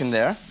the stock in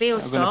there.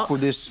 Veal I'm going to put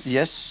this,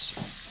 yes.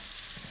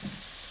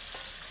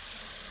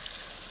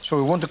 So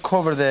we want to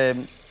cover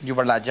the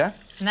yuvarladja.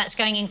 And that's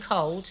going in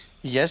cold?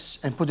 Yes,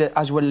 and put it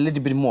as well a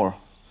little bit more.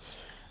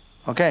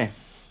 Okay.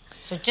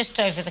 So just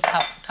over the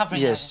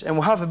covering. Yes, and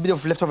we'll have a bit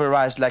of leftover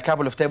rice, like a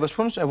couple of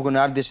tablespoons, and we're going to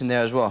add this in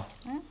there as well.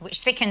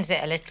 Which thickens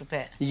it a little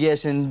bit.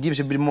 Yes, and gives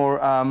a bit more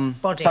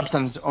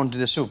substance onto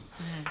the soup.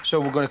 So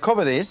we're going to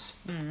cover this,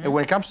 and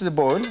when it comes to the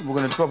boil, we're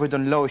going to drop it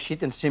on low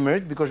heat and simmer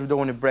it, because we don't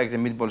want to break the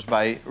meatballs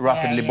by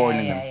rapidly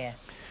boiling them.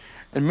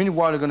 And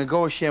meanwhile, we're going to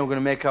go here and we're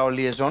going to make our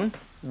liaison,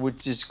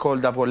 which is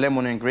called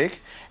lemon in Greek,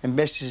 and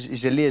basically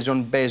is a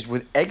liaison based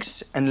with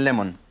eggs and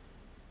lemon.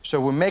 So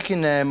we're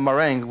making a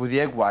meringue with the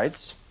egg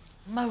whites.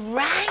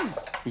 Meringue?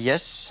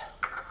 Yes.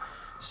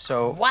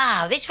 So.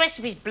 Wow, this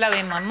recipe's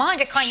blowing my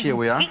mind. I can't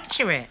even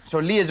picture it. So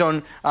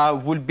liaison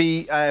will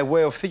be a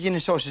way of thickening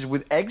sauces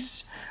with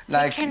eggs.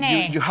 Like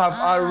you have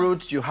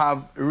arrowroot, you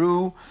have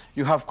roux,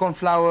 you have corn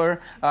flour.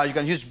 You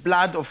can use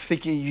blood of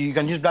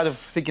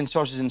thickened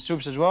sauces in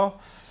soups as well.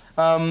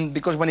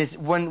 Because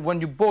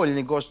when you boil and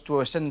it goes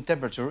to a certain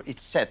temperature, it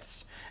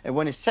sets. And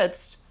when it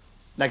sets,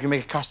 like you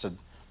make a custard.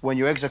 When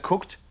your eggs are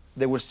cooked,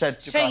 they will set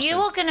to custard. So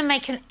you are going to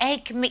make an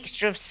egg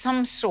mixture of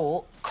some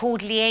sort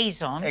called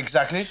liaison.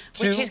 Exactly.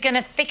 Which is going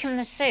to thicken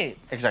the soup.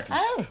 Exactly.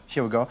 Oh.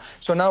 Here we go.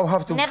 So now we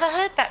have to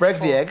break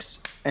the eggs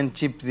and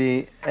tip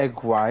the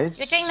egg whites.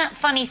 You're doing that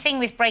funny thing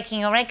with breaking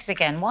your eggs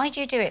again. Why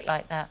do you do it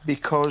like that?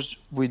 Because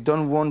we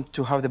don't want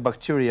to have the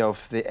bacteria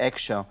of the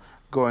eggshell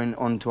going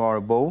onto our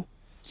bowl.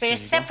 So you're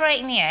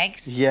separating the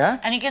eggs. Yeah.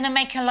 And you're going to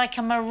make like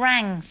a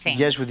meringue thing.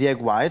 Yes, with the egg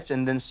whites,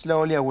 and then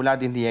slowly I will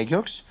add in the egg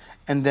yolks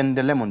and then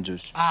the lemon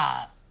juice.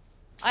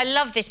 I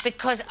love this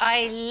because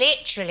I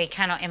literally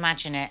cannot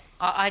imagine it.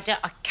 I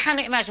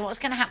cannot imagine what's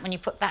going to happen when you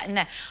put that in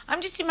there.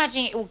 I'm just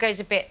imagining it all goes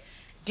a bit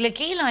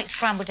gluggy, like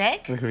scrambled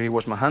egg. Let me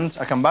rewash my hands.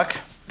 I come back.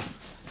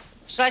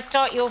 Shall I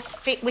start your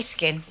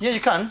whisking? Yeah, you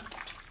can.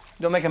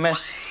 Don't make a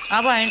mess.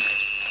 I won't.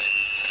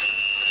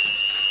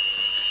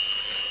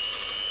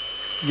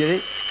 Get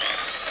it?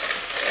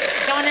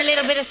 Don't want a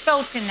little bit of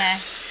salt in there?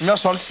 No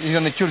salt. You're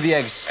going to cure the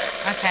eggs.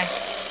 OK.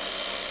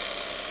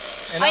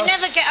 I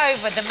never get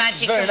over the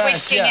magic of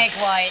whisking egg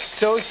whites.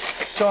 So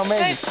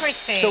amazing. So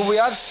pretty. So we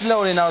add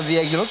slowly now the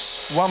egg yolks,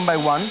 one by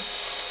one.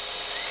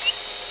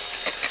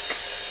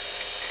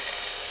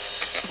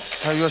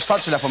 Have your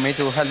spatula for me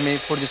to help me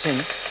put this in?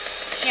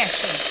 Yeah,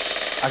 sure.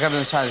 I got it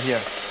inside here.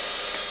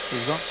 Here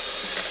you go.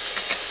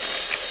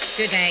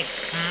 Good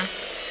eggs, huh?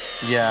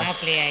 Yeah.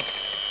 Lovely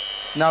eggs.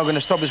 Now we're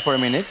gonna stop this for a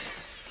minute.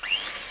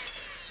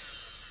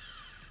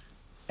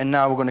 And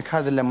now we're gonna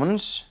cut the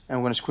lemons and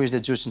we're gonna squeeze the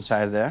juice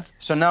inside there.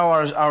 So now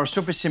our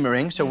soup is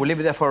simmering, so we'll leave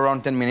it there for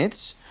around 10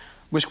 minutes.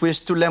 We squeeze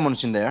 2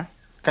 lemons in there.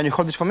 Can you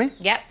hold this for me?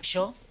 Yep,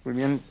 sure.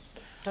 Brilliant.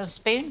 Got a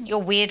spoon?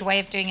 Your weird way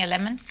of doing a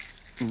lemon?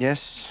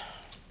 Yes.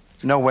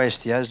 No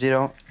waste, yeah,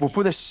 0. We'll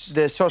put the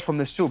sauce from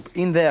the soup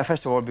in there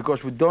first of all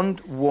because we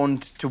don't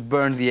want to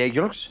burn the egg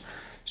yolks.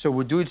 So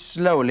we'll do it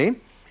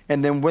slowly.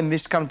 And then when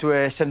this comes to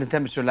a certain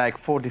temperature, like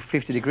 40,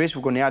 50 degrees,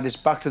 we're gonna add this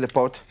back to the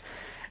pot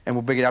and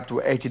we'll bring it up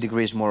to 80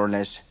 degrees more or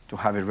less to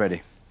have it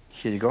ready.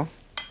 Here you go.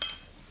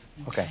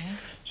 Okay.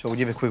 So we'll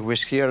give a quick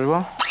whisk here as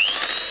well.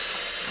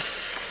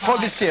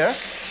 Hold this here.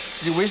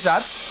 You whisk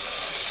that.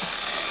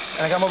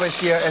 And I come over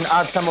here and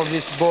add some of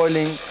this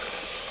boiling, simmering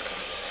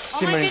sauce.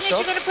 Oh my goodness,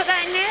 you've got to put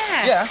that in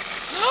there. Yeah.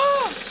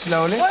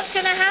 Slowly. What's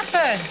going to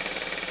happen?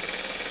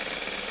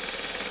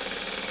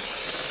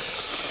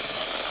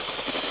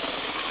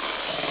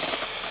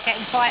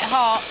 Getting quite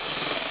hot.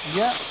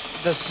 Yeah,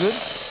 that's good.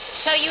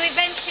 So you're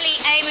eventually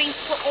aiming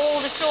to put all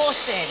the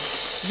sauce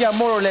in? Yeah,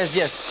 more or less,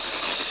 yes.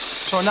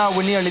 So now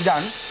we're nearly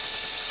done.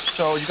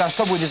 So you can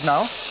stop with this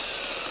now.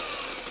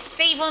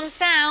 Steve on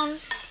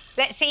sound.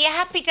 Let's see your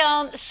happy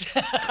dance.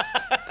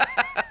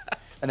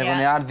 And then we're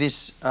gonna add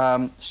this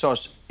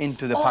sauce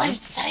into the pan. I'm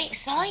so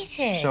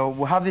excited. So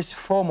we'll have this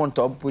foam on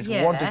top, which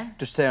we want it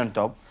to stay on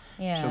top.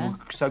 Yeah. So we'll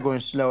start going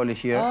slowly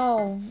here.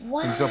 Oh,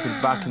 wow. And drop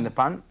it back in the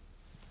pan.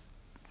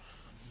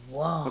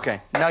 Whoa.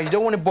 Okay, now you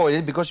don't want to boil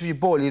it because if you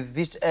boil it,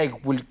 this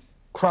egg will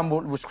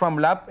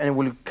scramble up and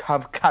will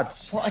have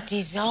cuts. What a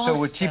disaster. So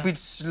we'll keep it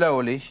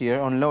slowly here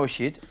on low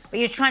heat. But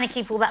you're trying to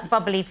keep all that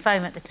bubbly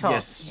foam at the top.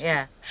 Yes.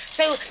 Yeah.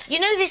 So, you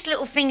know this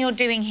little thing you're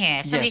doing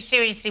here? If somebody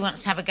seriously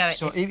wants to have a go at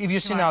so this. So if you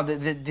see now,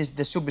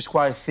 the soup is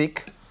quite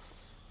thick.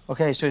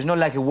 Okay, so it's not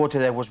like the water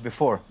that was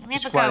before. Let me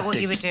have a go at what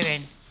you were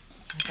doing.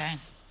 Okay.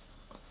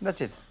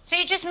 That's it. So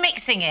you're just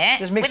mixing it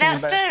mixing without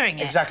stirring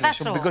it? Exactly,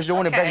 That's all. Because you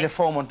don't want to break the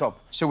foam on top.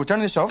 So we turn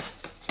this off,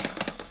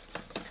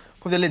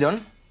 put the lid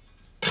on,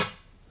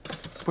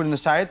 put it on the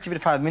side, keep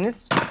it 5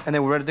 minutes, and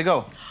then we're ready to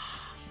go.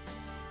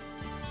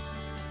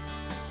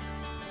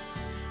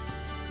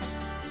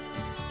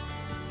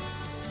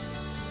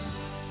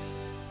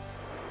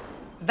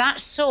 That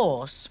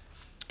sauce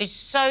is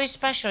so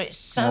special. It's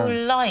so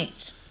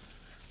light.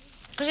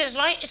 Because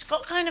it's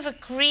got kind of a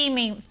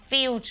creamy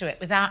feel to it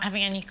without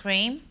having any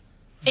cream.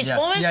 It's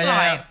almost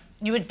like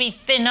you would be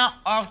thinner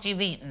after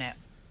you've eaten it.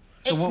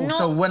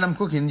 So when I'm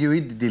cooking, you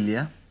eat the dill,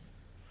 yeah?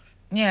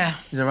 Yeah.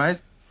 Is that right?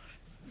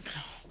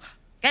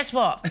 Guess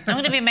what? I'm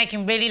going to be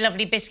making really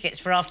lovely biscuits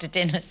for after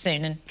dinner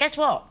soon, and guess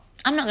what?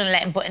 I'm not going to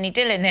let him put any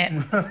dill in it.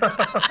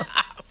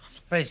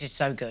 This is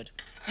so good.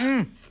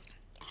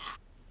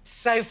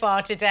 So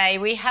far today,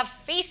 we have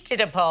feasted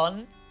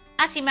upon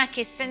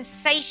Asimakis'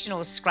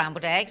 sensational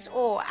scrambled eggs,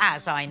 or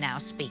as I now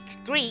speak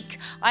Greek,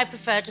 I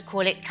prefer to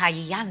call it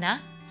kaiana,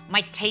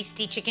 my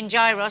tasty chicken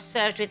gyros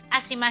served with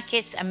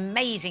Asimakis'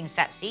 amazing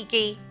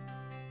tzatziki.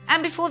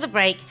 And before the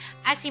break,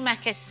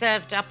 Asimakis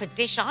served up a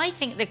dish I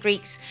think the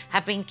Greeks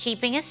have been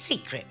keeping a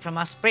secret from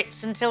us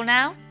Brits until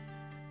now.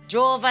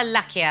 Gyros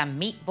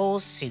meatball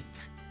soup.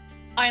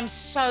 I am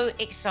so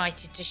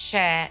excited to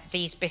share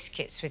these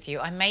biscuits with you.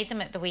 I made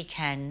them at the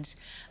weekend,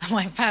 and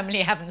my family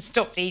haven't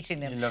stopped eating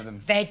them. You love them.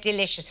 They're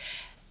delicious.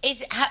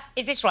 Is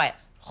this right?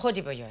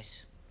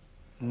 Chodiboyos.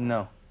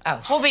 No. Oh,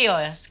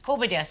 chobios.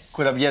 Kourabiedes.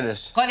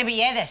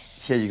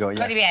 Kourabiedes. Here you go,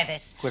 yeah.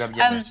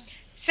 Kourabiedes.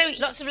 So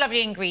lots of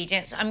lovely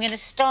ingredients. I'm going to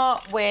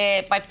start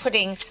by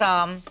putting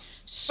some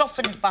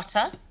softened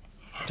butter.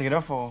 Take it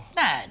off or?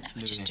 No,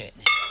 we'll just do it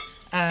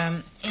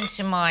now.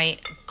 Into my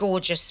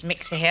gorgeous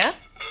mixer here.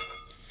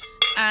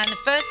 And the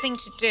first thing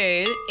to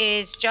do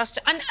is just,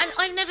 and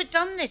I've never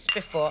done this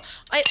before.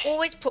 I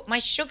always put my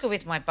sugar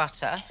with my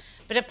butter,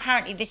 but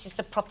apparently this is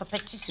the proper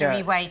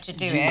patisserie way to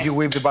do it. You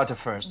whip the butter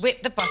first.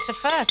 Whip the butter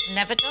first,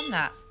 never done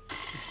that.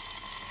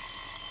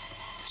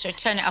 So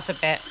turn it up a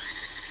bit.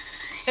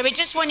 So we're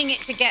just wanting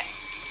it to get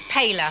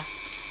paler,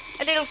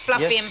 a little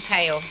fluffy and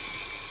pale.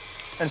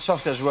 And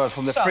soft as well,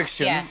 from the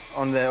friction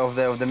of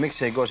the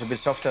mixer, it goes a bit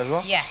softer as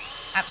well. Yeah,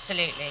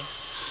 absolutely.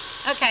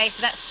 Okay,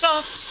 so that's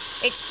soft,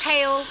 it's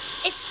pale,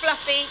 it's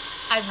fluffy,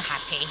 I'm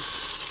happy.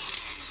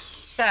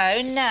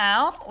 So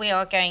now we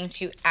are going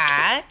to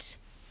add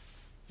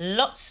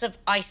lots of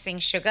icing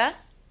sugar.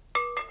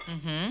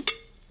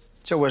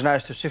 It's always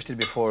nice to sift it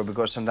before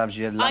because sometimes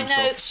you get lumps I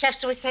know,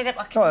 chefs always say that,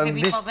 but I couldn't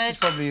be bothered. This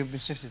probably you've been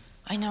sifted.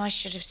 I know I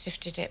should have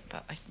sifted it,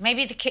 but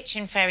maybe the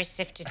kitchen fairies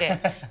sifted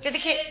it. Did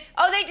the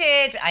Oh, they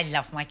did. I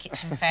love my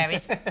kitchen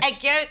fairies.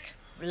 Egg yolk,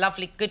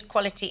 lovely, good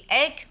quality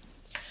egg.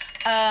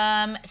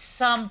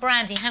 Some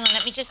brandy. Hang on,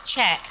 let me just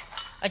check.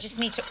 I just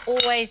need to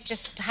always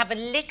just have a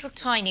little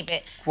tiny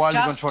bit Quality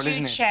just control, to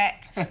isn't it?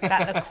 check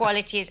that the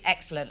quality is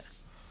excellent.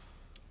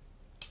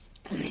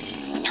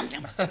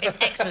 It's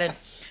excellent.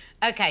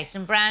 Okay,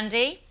 some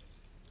brandy.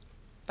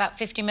 About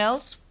 50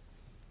 mils.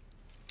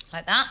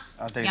 Like that.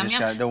 I'll take Yum, this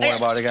yum. guy. Don't worry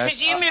about it, guys.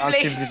 Presumably, I'll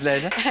keep this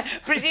later.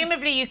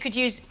 presumably, you could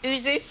use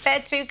uzu there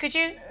too, could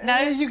you?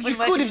 No? You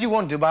could if you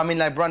want to, but I mean,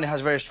 like, brandy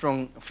has very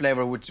strong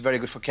flavour, which is very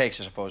good for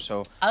cakes, I suppose,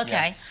 so...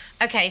 Okay.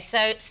 Yeah. Okay,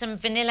 so some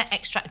vanilla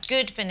extract,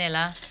 good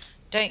vanilla.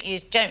 Don't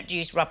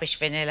use rubbish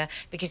vanilla,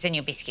 because then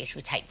your biscuits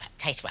will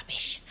taste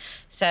rubbish.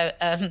 So,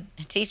 a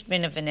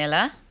teaspoon of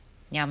vanilla.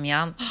 Yum,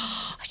 yum.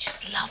 Oh, I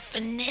just love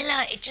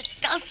vanilla. It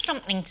just does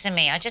something to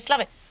me. I just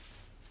love it.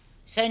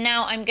 So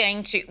now I'm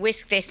going to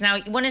whisk this. Now,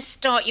 you want to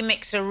start your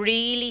mixer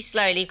really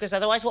slowly, because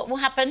otherwise what will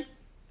happen?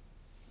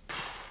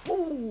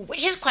 Ooh,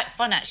 which is quite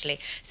fun, actually.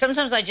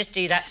 Sometimes I just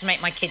do that to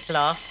make my kids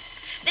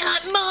laugh. They're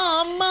like,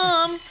 Mom,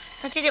 Mom.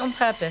 So I did it on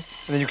purpose.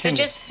 And then you clean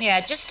just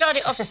start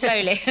it off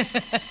slowly.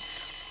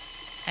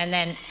 And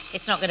then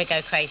it's not going to go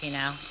crazy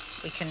now.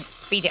 We can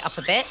speed it up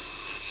a bit.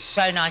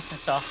 So nice and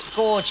soft.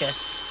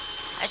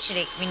 Gorgeous.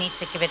 Actually, we need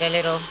to give it a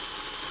little...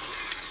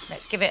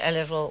 Let's give it a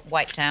little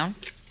wipe down.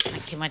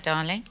 Thank you, my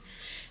darling.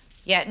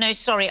 Yeah, no,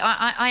 sorry.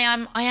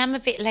 I am a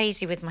bit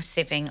lazy with my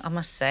sieving, I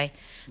must say.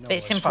 No, but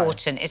it's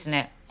important, fine. Isn't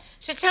it?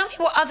 So tell me,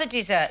 what other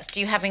desserts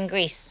do you have in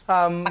Greece?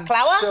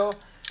 Baklava? So,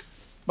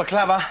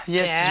 baklava,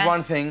 yes, is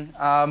one thing.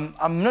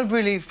 I'm not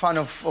really fan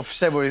of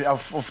savoury,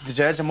 of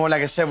desserts. I'm more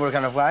like a savoury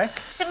kind of guy.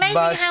 It's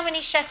amazing how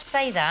many chefs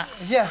say that.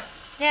 Yeah.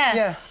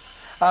 Yeah.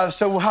 Yeah.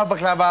 So we'll have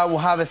baklava, we'll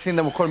have a thing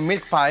that we call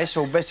milk pie.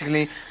 So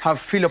basically have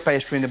filo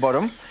pastry in the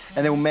bottom.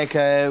 And then we'll make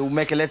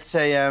a let's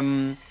say,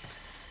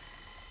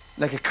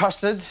 like a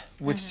custard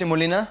with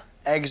semolina,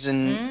 eggs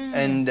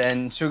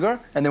and sugar,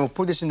 and then we'll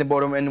put this in the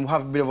bottom, and we'll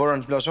have a bit of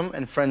orange blossom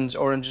and French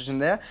oranges in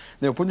there.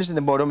 Then we'll put this in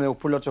the bottom, and we'll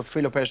put lots of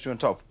filo pastry on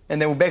top. And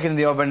then we'll bake it in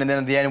the oven, and then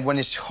at the end, when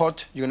it's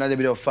hot, you can add a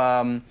bit of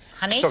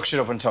stock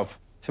syrup on top.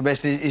 So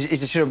basically,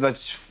 it's a syrup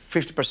that's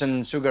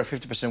 50% sugar,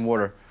 50%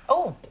 water.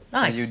 Oh,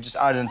 nice. And you just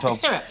add it on top.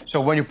 Syrup.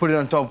 So when you put it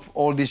on top,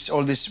 all this,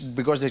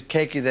 because the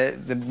cake,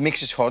 the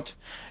mix is hot,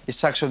 it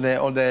sucks all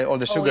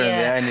the sugar in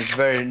there, and it's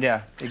very,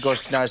 it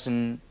goes nice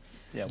and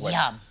wet.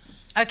 Yum.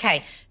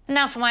 Okay,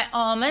 now for my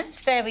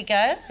almonds. There we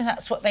go.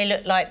 That's what they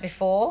looked like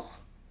before.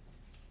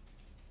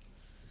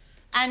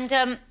 And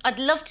I'd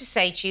love to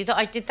say to you that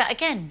I did that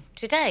again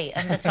today,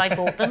 and that I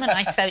bought them and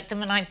I soaked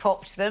them and I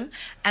popped them,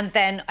 and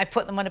then I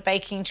put them on a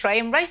baking tray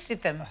and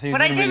roasted them.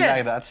 But I didn't. Really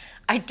like that.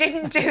 I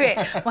didn't do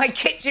it. My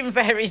kitchen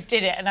fairies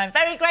did it, and I'm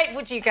very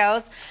grateful to you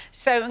girls.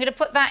 So I'm going to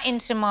put that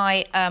into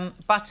my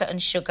butter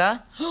and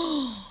sugar.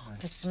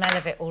 The smell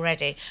of it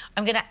already.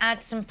 I'm going to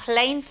add some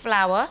plain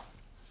flour.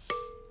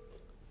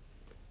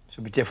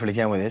 So be careful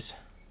again with this.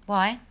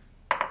 Why?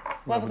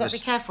 Why have we got to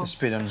be careful? The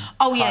speed on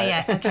oh,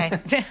 yeah, okay.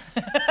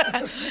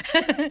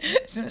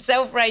 Some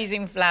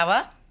self-raising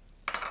flour,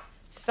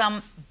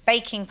 some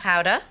baking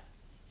powder,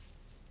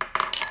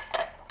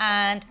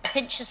 and a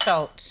pinch of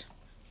salt.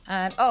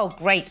 And, oh,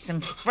 great,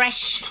 some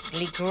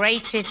freshly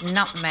grated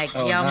nutmeg.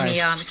 Oh, yum, nice.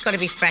 Yum. It's got to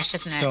be fresh,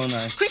 hasn't it? So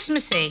nice.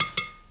 Christmassy.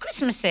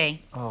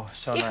 Christmassy. Oh,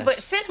 so nice. You can put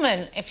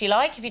cinnamon, if you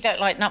like, if you don't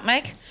like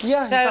nutmeg.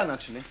 Yeah, you can,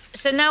 actually.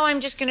 So now I'm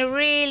just going to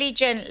really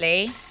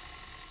gently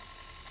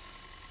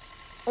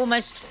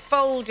almost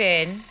fold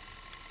in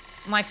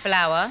my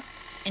flour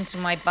into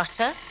my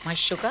butter, my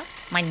sugar,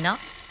 my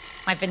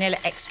nuts, my vanilla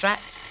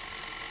extract.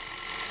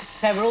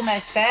 So we're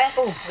almost there.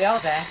 Oh, we are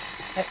there.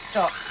 Let's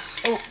stop.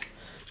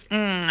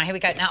 Oh, here we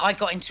go. Now, I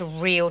got into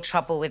real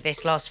trouble with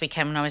this last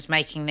weekend when I was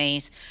making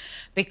these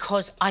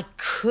because I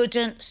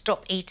couldn't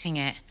stop eating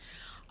it.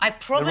 I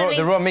probably...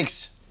 The raw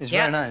mix is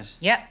very nice.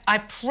 Yeah, I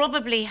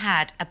probably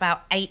had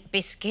about 8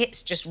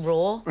 biscuits, just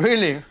raw.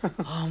 Really?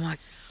 Oh, my...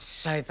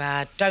 So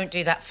bad. Don't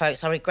do that,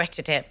 folks. I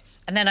regretted it.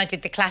 And then I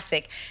did the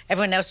classic.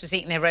 Everyone else was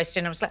eating their roast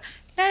and I was like,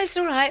 no, it's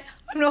all right.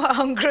 I'm not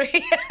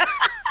hungry.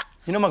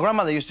 You know, my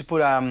grandmother used to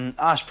put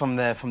ash from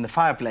the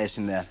fireplace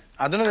in there.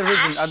 I don't know the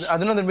reason. I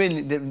don't know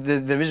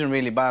the reason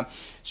really, but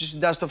she used to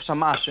dust off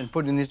some ash and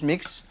put it in this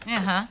mix.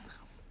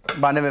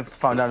 But I never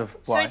found out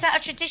why. So is that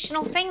a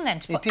traditional thing then,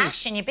 to put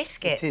ash in your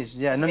biscuits? It is,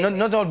 yeah. No,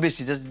 not all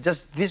biscuits,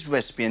 just this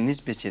recipe and this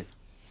biscuit.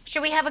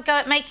 Should we have a go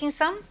at making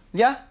some?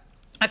 Yeah.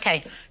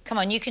 OK, come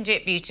on, you can do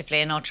it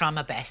beautifully and I'll try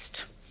my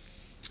best.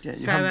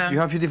 Yeah, you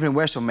have a few different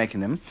ways of making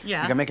them.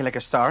 Yeah. You can make it like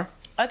a star.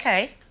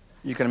 OK.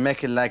 You can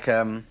make it like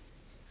a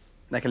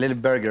little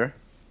burger.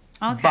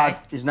 OK.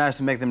 But it's nice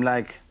to make them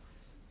like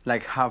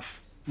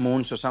half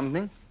moons or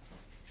something.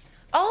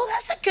 Oh,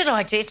 that's a good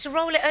idea, to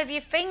roll it over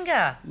your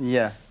finger.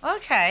 Yeah.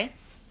 OK.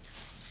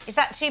 Is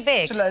that too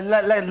big? So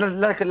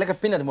like a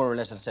peanut, more or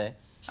less, I'd say.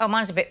 Oh,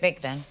 mine's a bit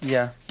big then.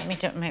 Yeah. Let me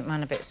make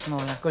mine a bit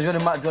smaller. Because you're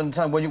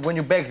gonna when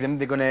you bake them,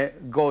 they're gonna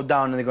go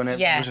down and they're gonna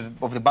because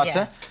of the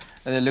butter,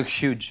 and they look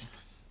huge.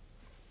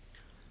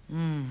 Oh,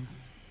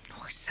 do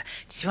you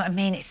see what I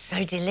mean? It's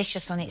so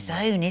delicious on its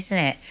own, isn't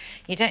it?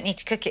 You don't need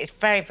to cook it. It's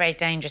very, very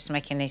dangerous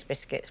making these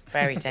biscuits.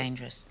 Very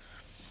dangerous.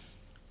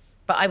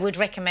 But I would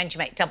recommend you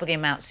make double the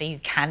amount so you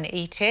can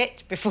eat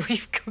it before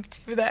you've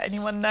cooked it without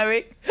anyone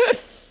knowing.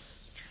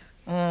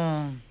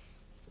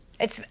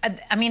 It's,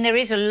 I mean, there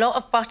is a lot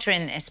of butter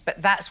in this,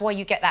 but that's why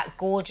you get that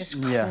gorgeous,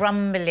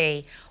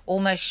 crumbly,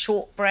 almost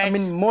shortbread. I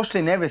mean,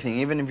 mostly in everything,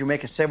 even if you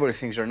make a savory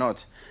things or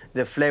not,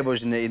 the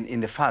flavors in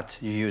the fat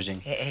you're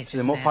using. It is, so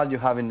the more fat you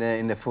have in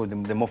the food,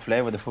 the more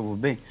flavor the food will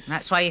be.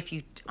 That's why if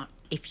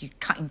you're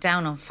cutting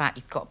down on fat,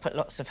 you've got to put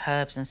lots of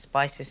herbs and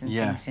spices and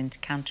things in to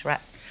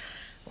counteract.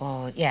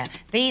 Oh, yeah.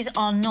 These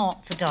are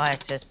not for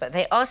dieters, but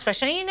they are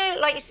special. And, you know,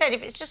 like you said,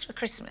 if it's just for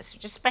Christmas,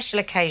 just special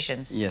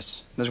occasions.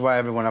 Yes. That's why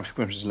everyone after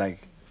Christmas is like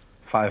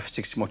 5,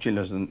 6 more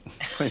kilos than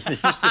when they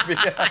used to be.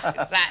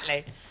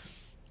 Exactly.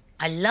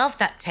 I love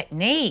that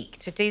technique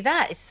to do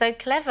that. It's so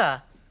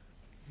clever.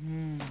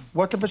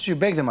 What temperature you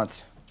bake them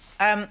at?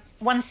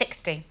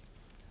 160.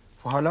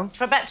 For how long?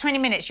 For about 20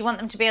 minutes. You want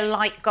them to be a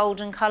light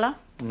golden colour.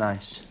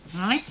 Nice.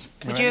 Nice.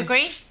 Would you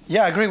agree?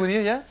 Yeah, I agree with you,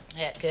 yeah.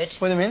 Yeah, good.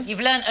 What do you mean?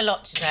 You've learnt a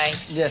lot today.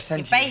 Yes,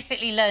 thank you. You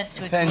basically learnt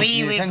to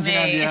agree with me. Thank you,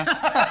 Nadia.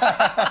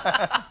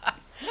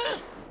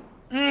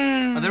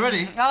 Are they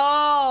ready?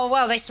 Oh,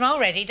 well, they smell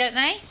ready, don't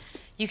they?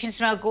 You can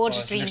smell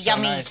gorgeously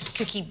yummy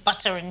cookie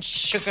butter and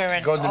sugar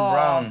and... Golden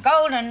brown.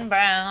 Golden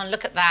brown.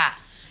 Look at that.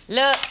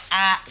 Look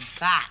at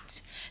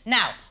that.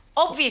 Now,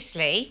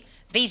 obviously,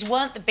 these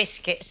weren't the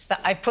biscuits that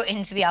I put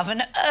into the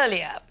oven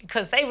earlier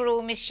because they were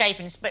all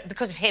misshapen, but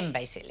because of him,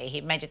 basically.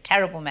 He made a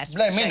terrible mess.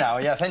 Blame me now,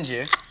 yeah, thank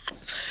you.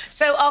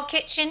 So our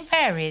kitchen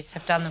fairies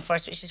have done them for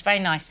us, which is very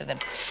nice of them.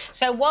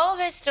 So while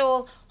they're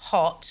still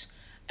hot,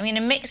 I'm going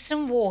to mix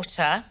some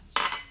water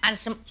and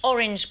some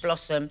orange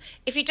blossom.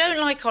 If you don't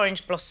like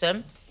orange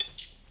blossom,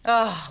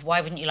 oh,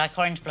 why wouldn't you like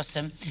orange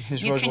blossom?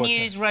 You can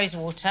use rose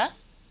water.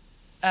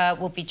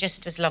 Will be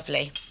just as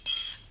lovely.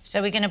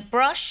 So we're going to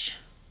brush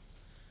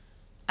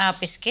our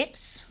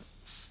biscuits.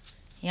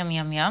 Yum,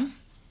 yum, yum.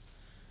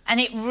 And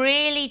it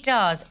really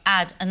does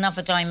add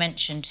another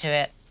dimension to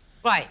it.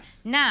 Right,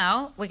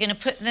 now we're going to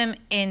put them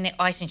in the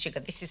icing sugar.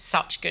 This is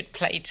such good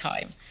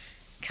playtime.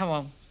 Come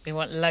on, we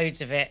want loads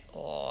of it.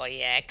 Oh,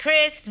 yeah,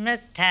 Christmas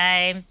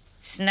time.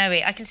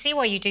 Snowy. I can see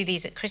why you do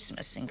these at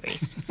Christmas in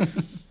Greece.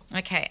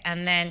 OK,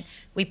 and then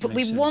we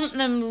want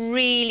them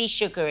really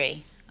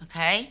sugary,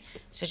 OK?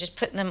 So just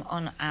put them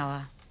on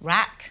our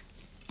rack.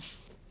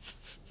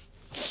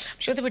 I'm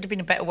sure there would have been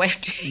a better way of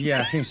doing it.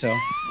 Yeah, I think so.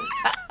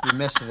 You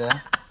messed it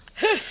there.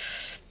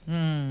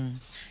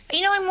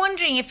 You know, I'm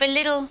wondering if a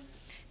little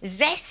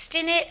zest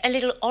in it, a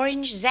little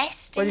orange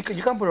zest. Well, you can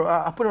put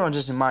I put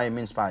oranges in my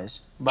mince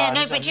pies. But yeah,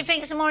 no, but do you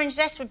think some orange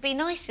zest would be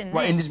nice in this?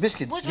 Well, in these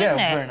biscuits, Wouldn't yeah,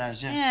 it? very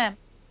nice, yeah. Yeah.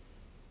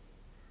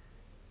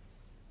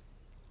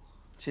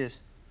 Cheers.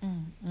 So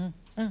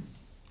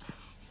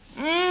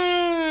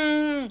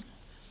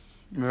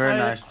Very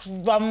nice.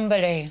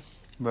 crumbly.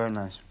 Very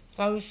nice.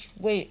 So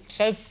sweet,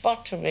 so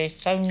buttery,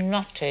 so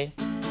nutty.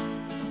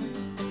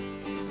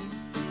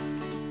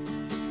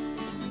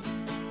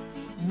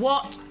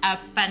 What a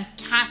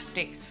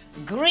fantastic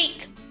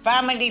Greek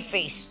family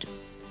feast.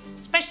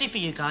 Especially for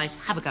you guys.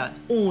 Have a go at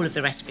all of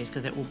the recipes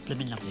because they're all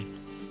blooming lovely.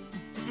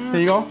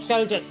 Here you go.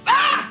 So good.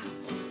 Ah!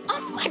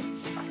 Oh my...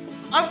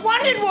 I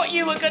wondered what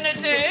you were going to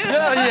do.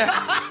 Yeah.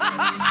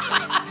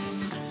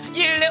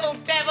 You little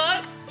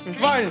devil. It's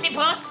fine.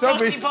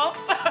 Toasty pop.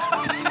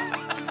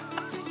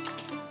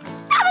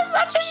 That was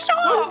such a shock.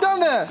 Who's done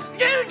that?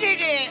 You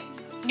did it.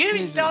 You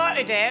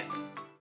started it.